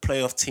seen a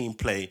playoff team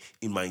play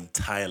in my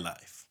entire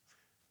life.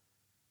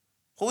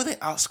 What were they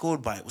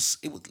outscored by?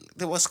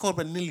 They were scored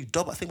by nearly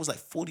double. I think it was like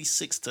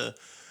 46 to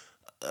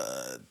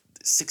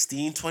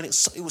 16, 20.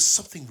 It was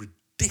something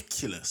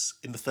ridiculous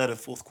in the third and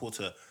fourth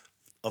quarter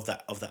of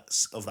that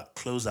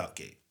closeout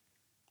game.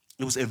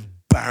 It was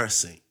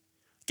embarrassing.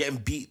 Getting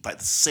beat by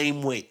the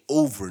same way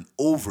over and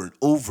over and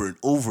over and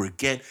over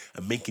again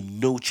and making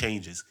no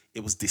changes.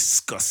 It was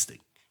disgusting.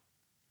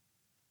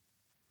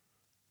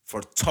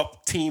 For a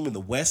top team in the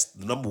West,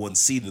 the number 1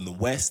 seed in the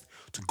West,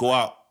 to go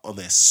out on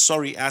their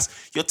sorry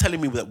ass. You're telling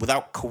me that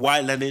without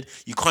Kawhi Leonard,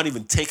 you can't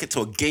even take it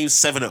to a game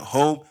 7 at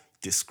home?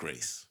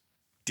 Disgrace.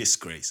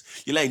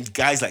 You're letting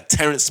guys like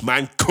Terrence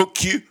Mann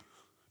cook you?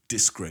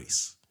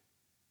 Disgrace.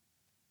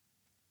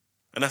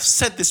 And I've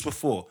said this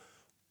before.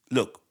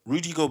 Look,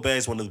 Rudy Gobert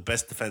is one of the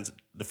best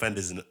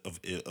defenders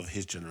of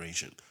his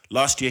generation.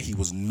 Last year, he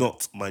was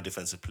not my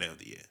defensive player of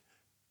the year.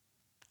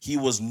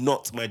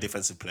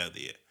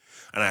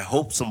 And I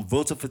hope some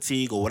voter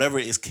fatigue or whatever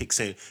it is kicks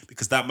in,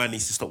 because that man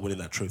needs to stop winning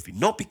that trophy.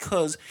 Not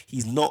because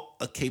he's not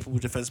a capable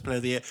defensive player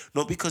of the year,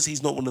 not because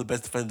he's not one of the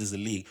best defenders in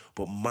the league,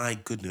 but my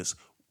goodness,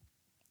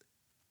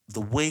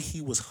 the way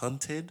he was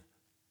hunted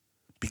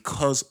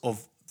because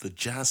of the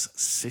Jazz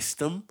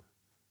system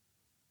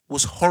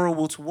was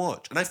horrible to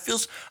watch. And I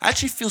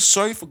actually feel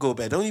sorry for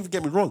Gobert. Don't even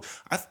get me wrong.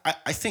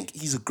 I think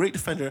he's a great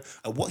defender.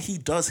 At what he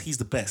does, he's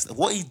the best. At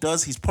what he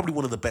does, he's probably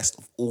one of the best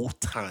of all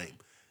time.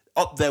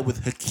 Up there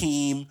with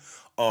Hakeem,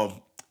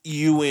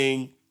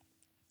 Ewing,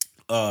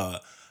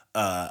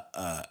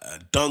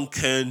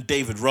 Duncan,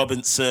 David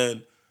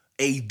Robinson,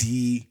 AD,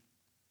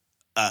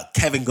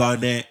 Kevin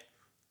Garnett.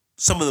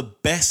 Some of the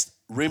best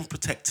rim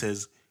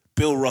protectors,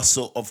 Bill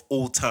Russell, of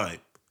all time.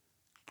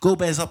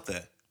 Gobert's up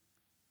there.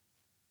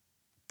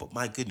 But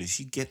my goodness,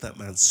 you get that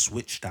man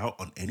switched out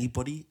on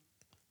anybody,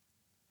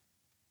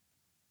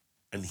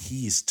 and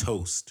he is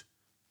toast.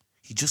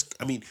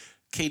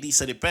 KD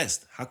said it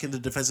best. How can the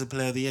defensive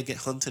player of the year get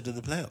hunted in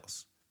the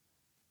playoffs?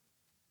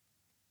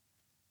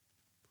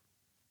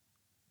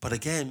 But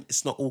again,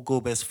 it's not all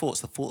Gobert's fault.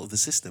 It's the fault of the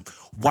system.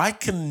 Why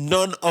can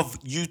none of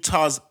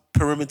Utah's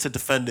perimeter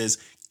defenders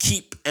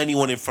keep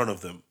anyone in front of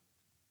them?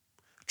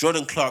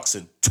 Jordan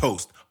Clarkson,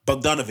 toast.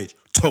 Bogdanovich,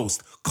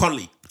 toast.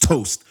 Conley,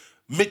 toast.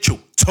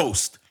 Mitchell,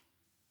 toast.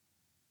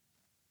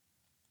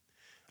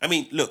 I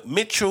mean, look,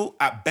 Mitchell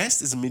at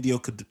best is a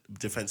mediocre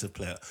defensive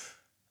player.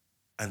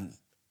 And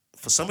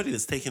for somebody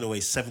that's taking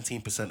away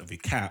 17% of your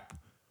cap,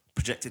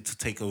 projected to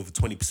take over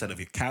 20% of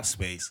your cap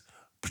space,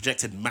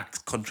 projected max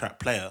contract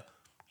player,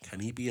 can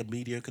he be a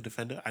mediocre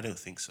defender? I don't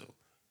think so.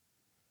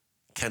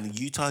 Can the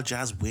Utah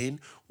Jazz win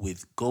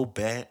with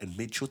Gobert and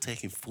Mitchell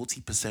taking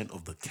 40%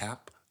 of the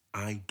cap?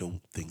 I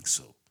don't think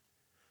so.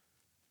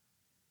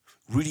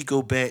 Rudy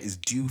Gobert is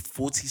due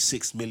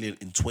 $46 million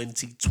in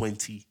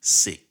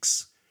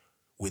 2026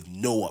 with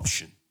no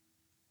option.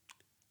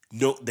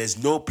 No,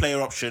 there's no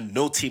player option,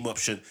 no team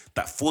option.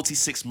 That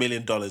 $46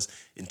 million in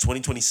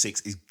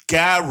 2026 is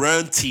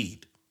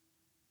guaranteed.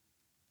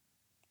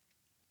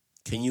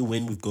 Can you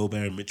win with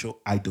Gobert and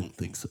Mitchell? I don't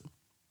think so.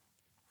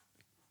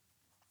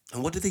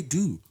 And what did they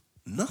do?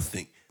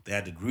 Nothing. They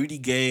added Rudy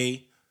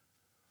Gay,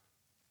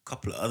 a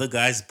couple of other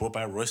guys brought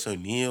by Royce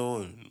O'Neal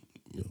and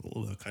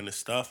all that kind of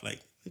stuff. Like,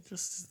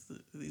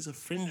 these are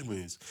fringe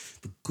moves.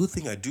 The good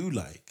thing I do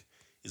like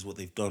is what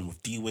they've done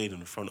with D Wade in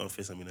the front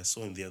office. I mean, I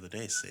saw him the other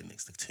day sitting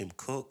next to Tim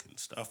Cook and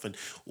stuff. And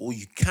all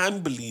you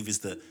can believe is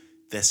that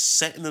they're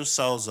setting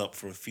themselves up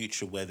for a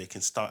future where they can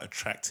start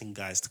attracting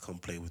guys to come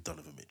play with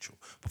Donovan Mitchell.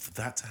 But for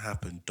that to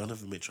happen,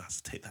 Donovan Mitchell has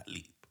to take that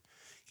leap.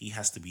 He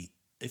has to be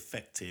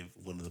effective,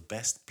 one of the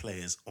best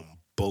players on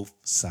both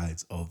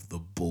sides of the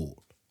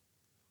ball.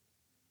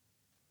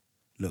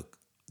 Look,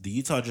 the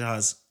Utah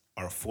Jazz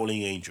are a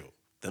falling angel.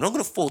 They're not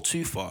going to fall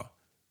too far.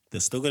 They're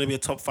still going to be a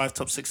top 5,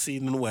 top 6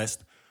 seed in the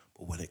West.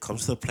 But when it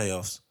comes to the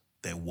playoffs,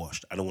 they're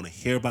washed. I don't want to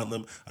hear about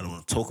them. I don't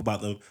want to talk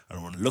about them. I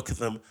don't want to look at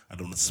them. I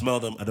don't want to smell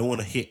them. I don't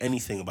want to hear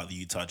anything about the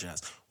Utah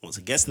Jazz. Once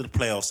it gets to the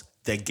playoffs,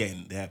 they're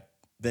getting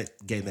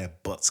their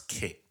butts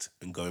kicked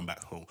and going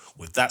back home.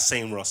 With that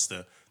same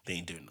roster, they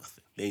ain't doing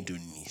nothing. They ain't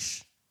doing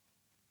niche.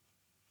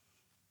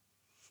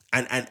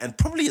 And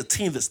probably a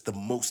team that's the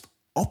most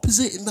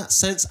opposite in that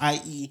sense,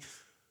 i.e.,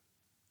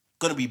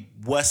 going to be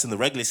worse in the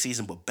regular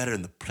season but better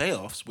in the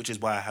playoffs, which is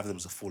why I have them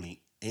as a falling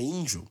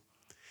angel,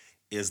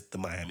 is the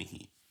Miami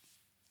Heat.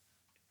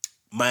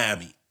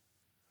 Miami.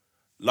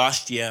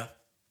 Last year,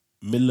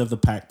 middle of the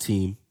pack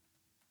team,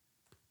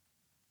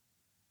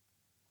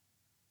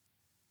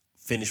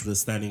 finished with a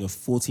standing of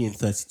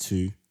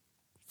 40-32,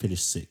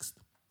 finished 6th.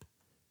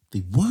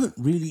 They weren't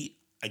really,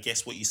 I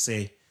guess what you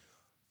say,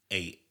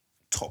 a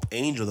top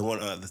angel. They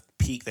weren't at the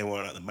peak. They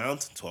weren't at the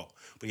mountaintop.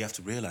 But you have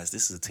to realize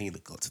this is a team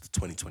that got to the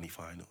 2020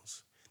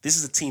 finals. This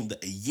is a team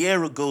that a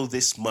year ago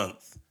this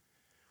month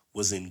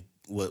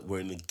were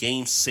in the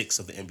game 6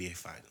 of the NBA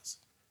finals.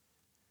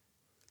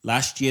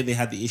 Last year they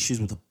had the issues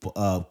with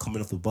the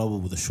coming off the bubble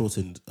with a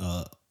shortened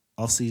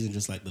offseason,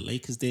 just like the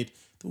Lakers did.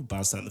 They were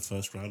bounced out in the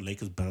first round.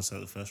 Lakers bounced out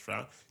in the first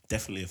round.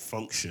 Definitely a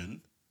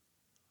function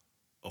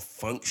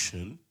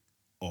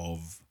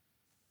of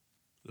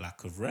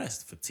lack of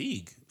rest,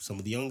 fatigue. Some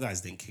of the young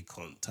guys didn't kick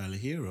on. Tyler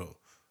Hero,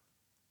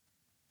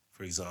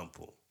 for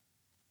example.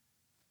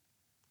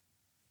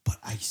 But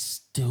I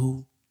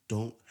still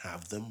don't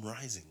have them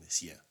rising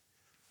this year.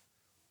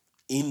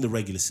 In the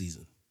regular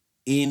season.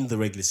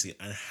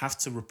 I have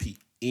to repeat,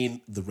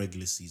 in the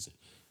regular season.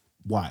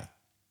 Why?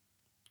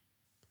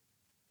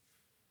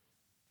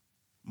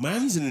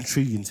 Miami's an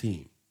intriguing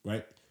team,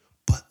 right?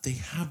 But they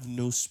have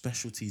no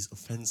specialties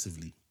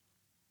offensively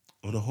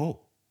on a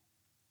whole.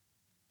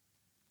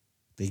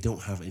 They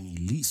don't have any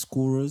elite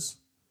scorers.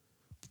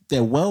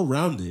 They're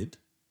well-rounded,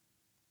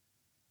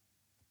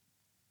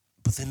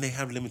 but then they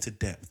have limited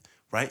depth,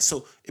 right?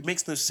 So it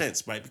makes no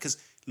sense, right? Because,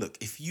 look,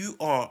 if you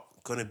are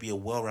going to be a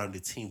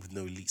well-rounded team with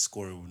no elite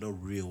scorer, with no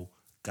real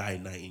guy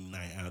night in,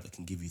 night out that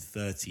can give you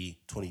 30,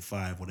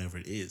 25, whatever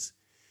it is,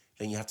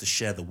 then you have to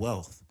share the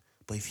wealth.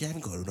 But if you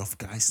haven't got enough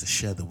guys to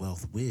share the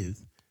wealth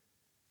with,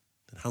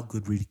 then how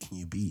good really can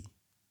you be?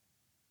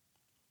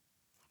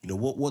 You know,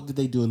 what did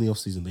they do in the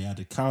offseason? They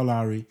added Kyle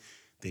Lowry,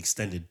 they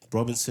extended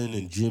Robinson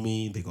and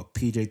Jimmy, they got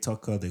PJ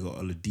Tucker, they got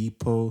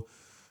Oladipo,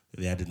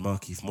 they added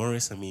Markieff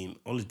Morris. I mean,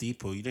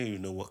 Oladipo, you don't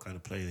even know what kind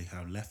of player they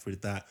have left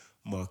with that.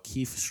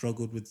 Markieff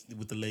struggled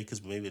with the Lakers,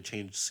 but maybe a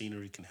change of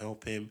scenery can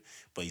help him.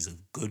 But he's a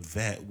good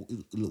vet.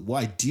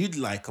 What I did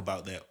like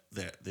about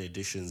their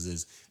additions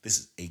is this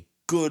is a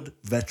good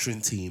veteran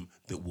team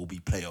that will be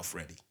playoff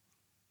ready.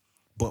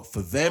 But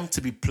for them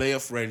to be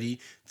playoff ready,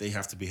 they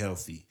have to be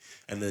healthy.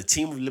 And the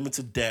team with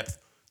limited depth,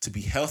 to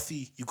be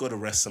healthy, you got to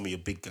rest some of your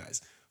big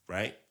guys,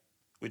 right?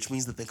 Which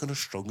means that they're going to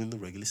struggle in the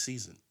regular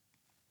season.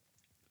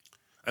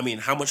 I mean,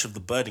 how much of the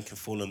burden can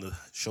fall on the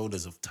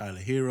shoulders of Tyler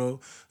Hero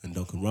and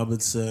Duncan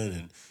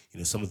Robinson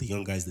and some of the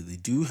young guys that they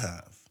do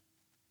have,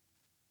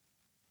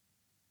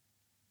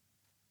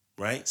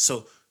 right?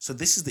 So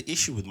this is the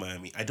issue with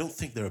Miami. I don't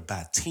think they're a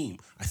bad team.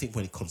 I think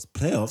when it comes to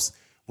playoffs,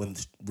 when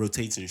the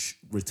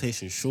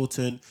rotation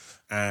shorten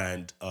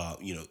and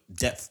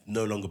depth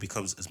no longer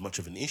becomes as much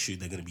of an issue,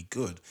 they're going to be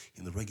good.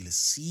 In the regular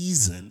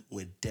season,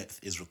 where depth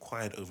is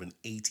required over an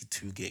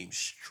 82-game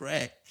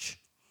stretch,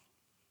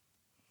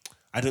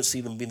 I don't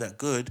see them being that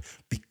good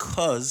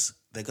because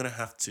they're going to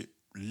have to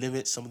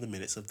limit some of the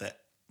minutes of their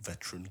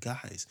veteran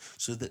guys.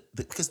 So that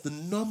because the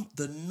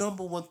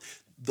number one,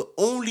 the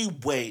only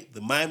way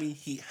the Miami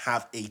Heat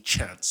have a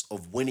chance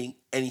of winning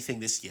anything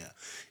this year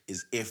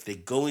is if they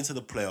go into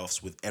the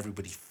playoffs with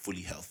everybody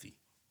fully healthy.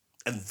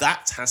 And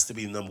that has to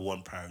be the number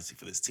one priority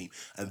for this team.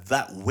 And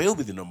that will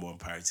be the number one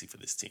priority for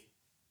this team.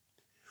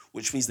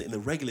 Which means that in the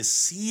regular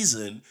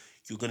season,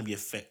 you're going to be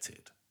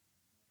affected,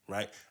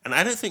 right? And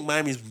I don't think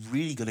Miami's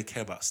really going to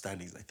care about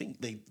standings. I think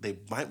they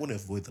might want to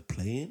avoid the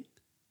play-in.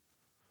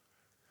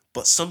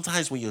 But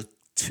sometimes when you're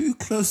too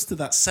close to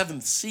that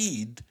seventh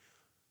seed,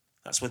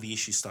 that's where the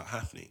issues start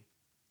happening,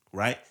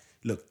 right?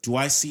 Look, do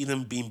I see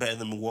them being better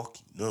than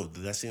Milwaukee? No.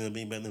 Do I see them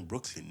being better than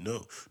Brooklyn?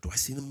 No. Do I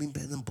see them being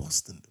better than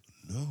Boston?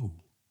 No.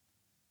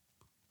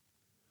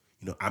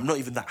 I'm not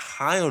even that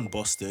high on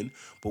Boston,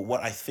 but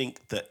what I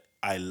think that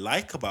I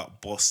like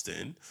about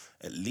Boston,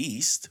 at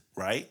least,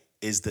 right,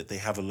 is that they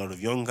have a lot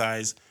of young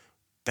guys,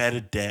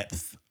 better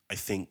depth, I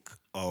think,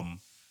 and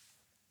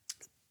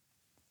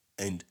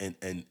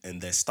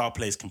their star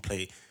players can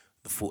play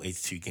the full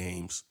 82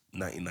 games,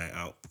 99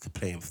 out, can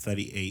play in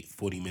 38,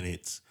 40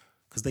 minutes,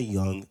 because they're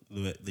young,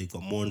 they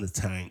got more in the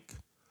tank.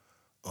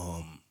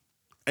 And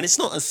it's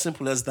not as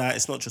simple as that.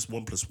 It's not just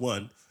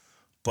 1+1,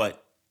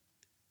 but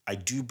I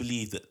do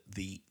believe that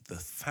the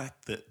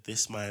fact that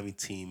this Miami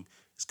team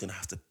is going to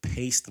have to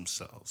pace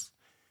themselves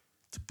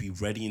to be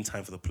ready in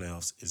time for the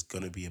playoffs is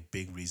going to be a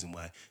big reason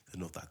why they're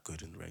not that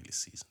good in the regular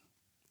season.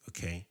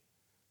 Okay?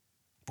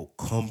 But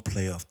come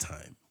playoff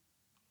time,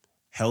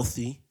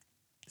 healthy,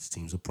 this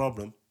team's a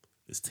problem.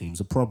 This team's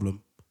a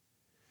problem.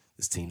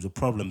 This team's a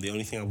problem. The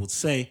only thing I would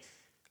say,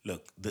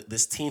 look,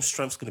 this team's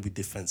strength's going to be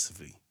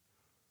defensively.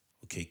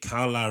 Okay,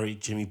 Kyle Lowry,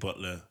 Jimmy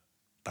Butler,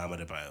 Bam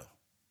Adebayo.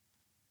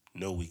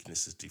 No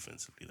weaknesses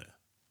defensively there.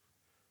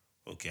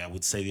 Okay, I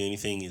would say the only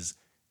thing is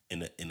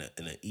in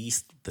a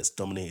East that's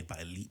dominated by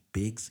elite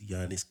bigs,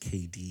 Giannis,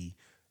 KD,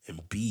 and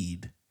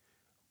Embiid,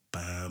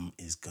 Bam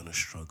is gonna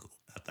struggle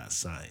at that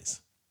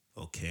size.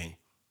 Okay,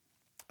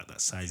 at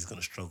that size, he's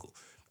gonna struggle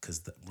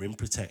because the rim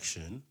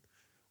protection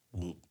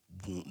won't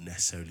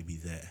necessarily be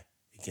there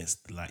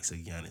against the likes of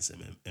Giannis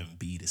and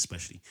Embiid,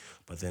 especially.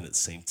 But then at the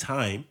same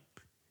time,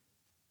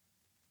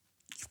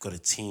 you've got a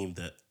team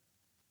that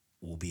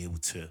will be able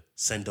to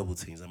send double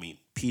teams. I mean,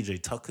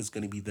 PJ Tucker's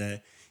going to be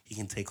there. He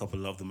can take up a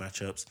lot of the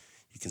matchups.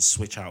 You can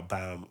switch out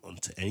Bam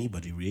onto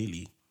anybody,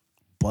 really.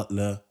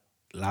 Butler,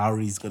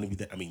 Lowry's going to be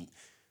there. I mean,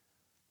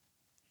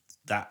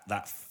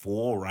 that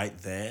four right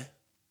there,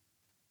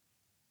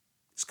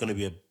 it's going to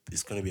be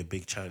a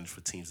big challenge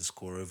for teams to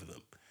score over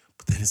them.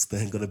 But then it's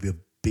then going to be a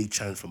big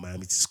challenge for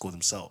Miami to score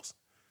themselves.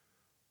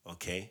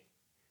 Okay?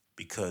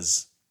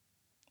 Because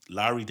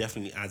Lowry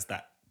definitely adds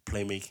that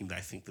playmaking that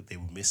I think that they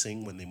were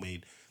missing when they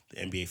made the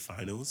NBA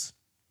Finals.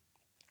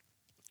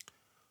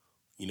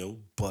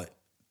 But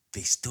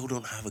they still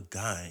don't have a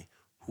guy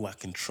who I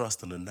can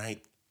trust on a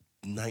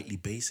nightly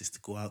basis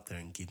to go out there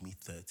and give me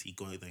 30,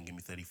 go out there and give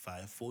me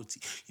 35, 40.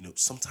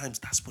 Sometimes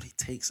that's what it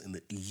takes in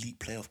the elite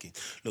playoff game.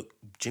 Look,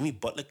 Jimmy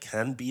Butler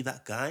can be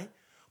that guy,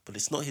 but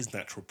it's not his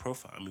natural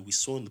profile. I mean, we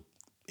saw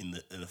in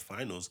the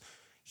finals,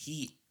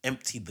 he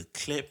emptied the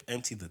clip,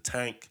 emptied the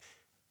tank,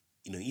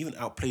 even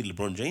outplayed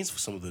LeBron James for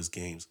some of those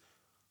games.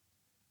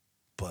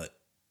 But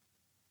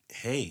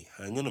hey,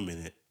 hang on a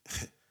minute.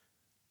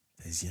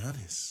 There's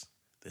Giannis.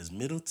 There's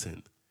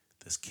Middleton.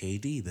 There's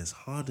KD. There's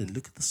Harden.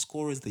 Look at the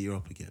scorers that you're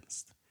up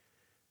against.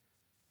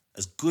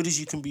 As good as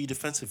you can be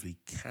defensively,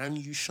 can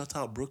you shut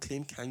out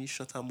Brooklyn? Can you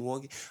shut out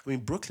Milwaukee? I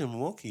mean, Brooklyn and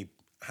Milwaukee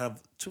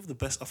have two of the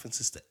best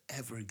offenses to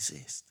ever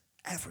exist.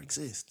 Ever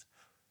exist.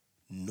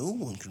 No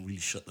one can really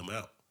shut them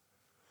out.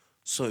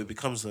 So it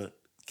becomes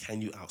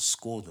can you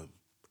outscore them?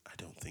 I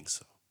don't think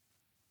so.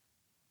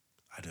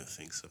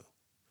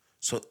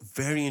 So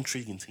very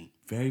intriguing team.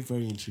 Very,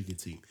 very intriguing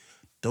team.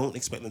 Don't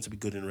expect them to be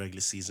good in the regular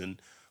season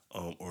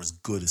or as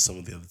good as some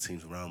of the other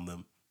teams around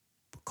them.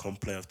 But come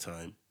playoff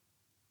time,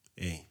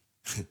 hey,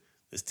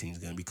 this team's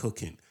going to be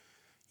cooking.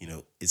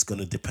 It's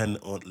going to depend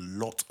a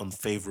lot on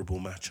favorable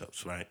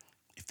matchups, right?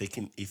 If they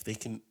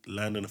can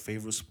land in a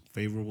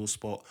favorable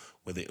spot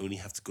where they only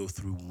have to go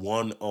through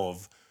one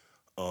of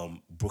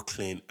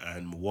Brooklyn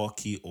and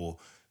Milwaukee, or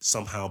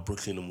somehow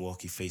Brooklyn and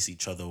Milwaukee face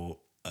each other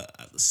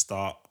at the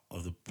start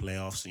of the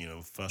playoffs,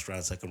 first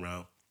round, second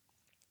round.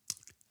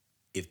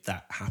 If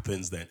that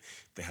happens, then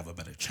they have a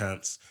better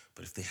chance.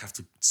 But if they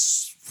find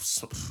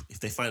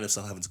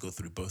themselves having to go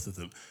through both of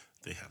them,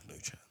 they have no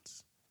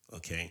chance.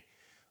 Okay,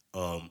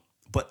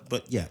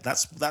 but yeah,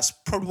 that's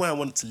probably why I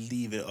wanted to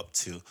leave it up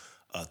to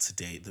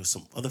today. There's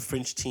some other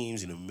French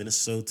teams,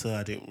 Minnesota.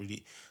 I didn't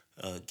really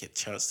get a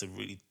chance to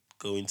really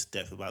go into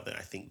depth about that.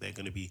 I think they're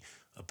going to be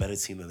a better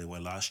team than they were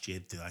last year.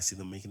 Do I see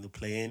them making the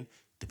play-in?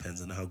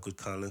 Depends on how good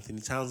Karl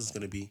Anthony Towns is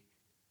going to be.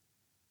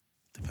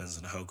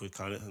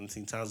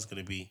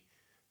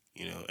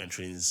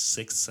 Entering his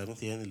 6th,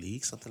 7th year in the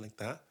league, something like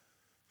that.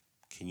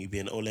 Can you be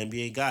an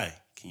All-NBA guy?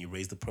 Can you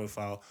raise the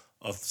profile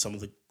of some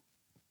of the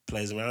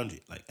players around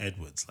you, like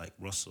Edwards, like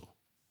Russell,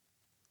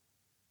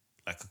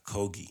 like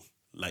Okogie,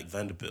 like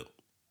Vanderbilt?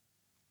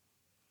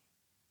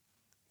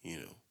 You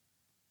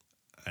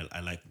know, I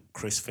like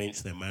Chris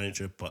Finch, their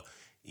manager, but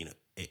you know,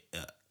 it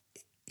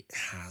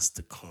has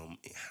to come.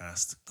 It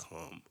has to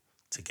come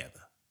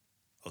together.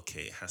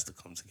 Okay, it has to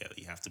come together.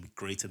 You have to be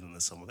greater than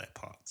the sum of their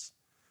parts.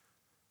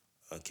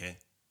 Okay,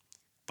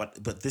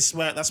 but this is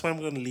where that's where I'm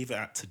going to leave it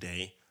at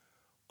today.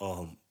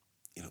 Um,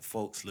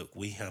 folks, look,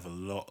 we have a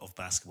lot of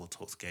basketball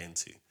talk to get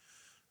into.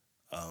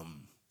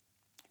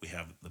 We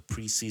have the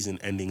preseason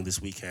ending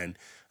this weekend,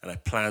 and I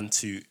plan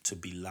to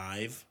be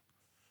live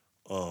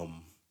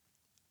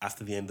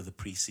after the end of the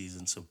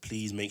preseason. So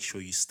please make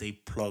sure you stay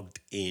plugged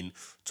in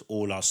to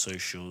all our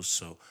socials.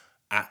 So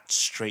at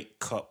Straight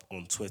Cup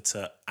on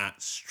Twitter,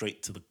 at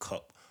Straight to the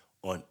Cup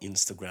on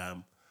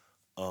Instagram.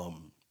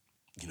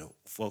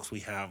 Folks, we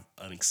have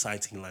an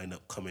exciting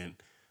lineup coming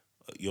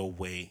your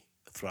way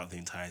throughout the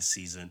entire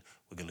season.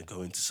 We're going to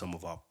go into some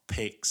of our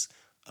picks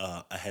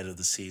ahead of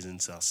the season,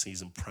 so our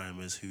season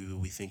primers, who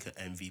we think are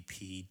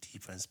MVP,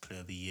 Defense Player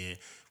of the Year,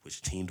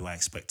 which team do I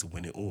expect to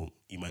win it all.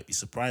 You might be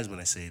surprised when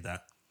I say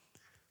that,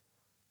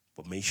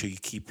 but make sure you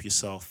keep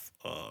yourself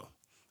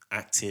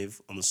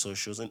active on the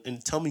socials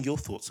and tell me your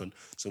thoughts on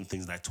some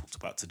things that I talked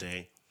about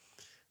today.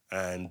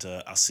 And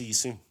I'll see you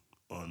soon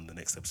on the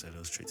next episode of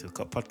the Straight to the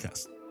Cup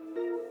podcast.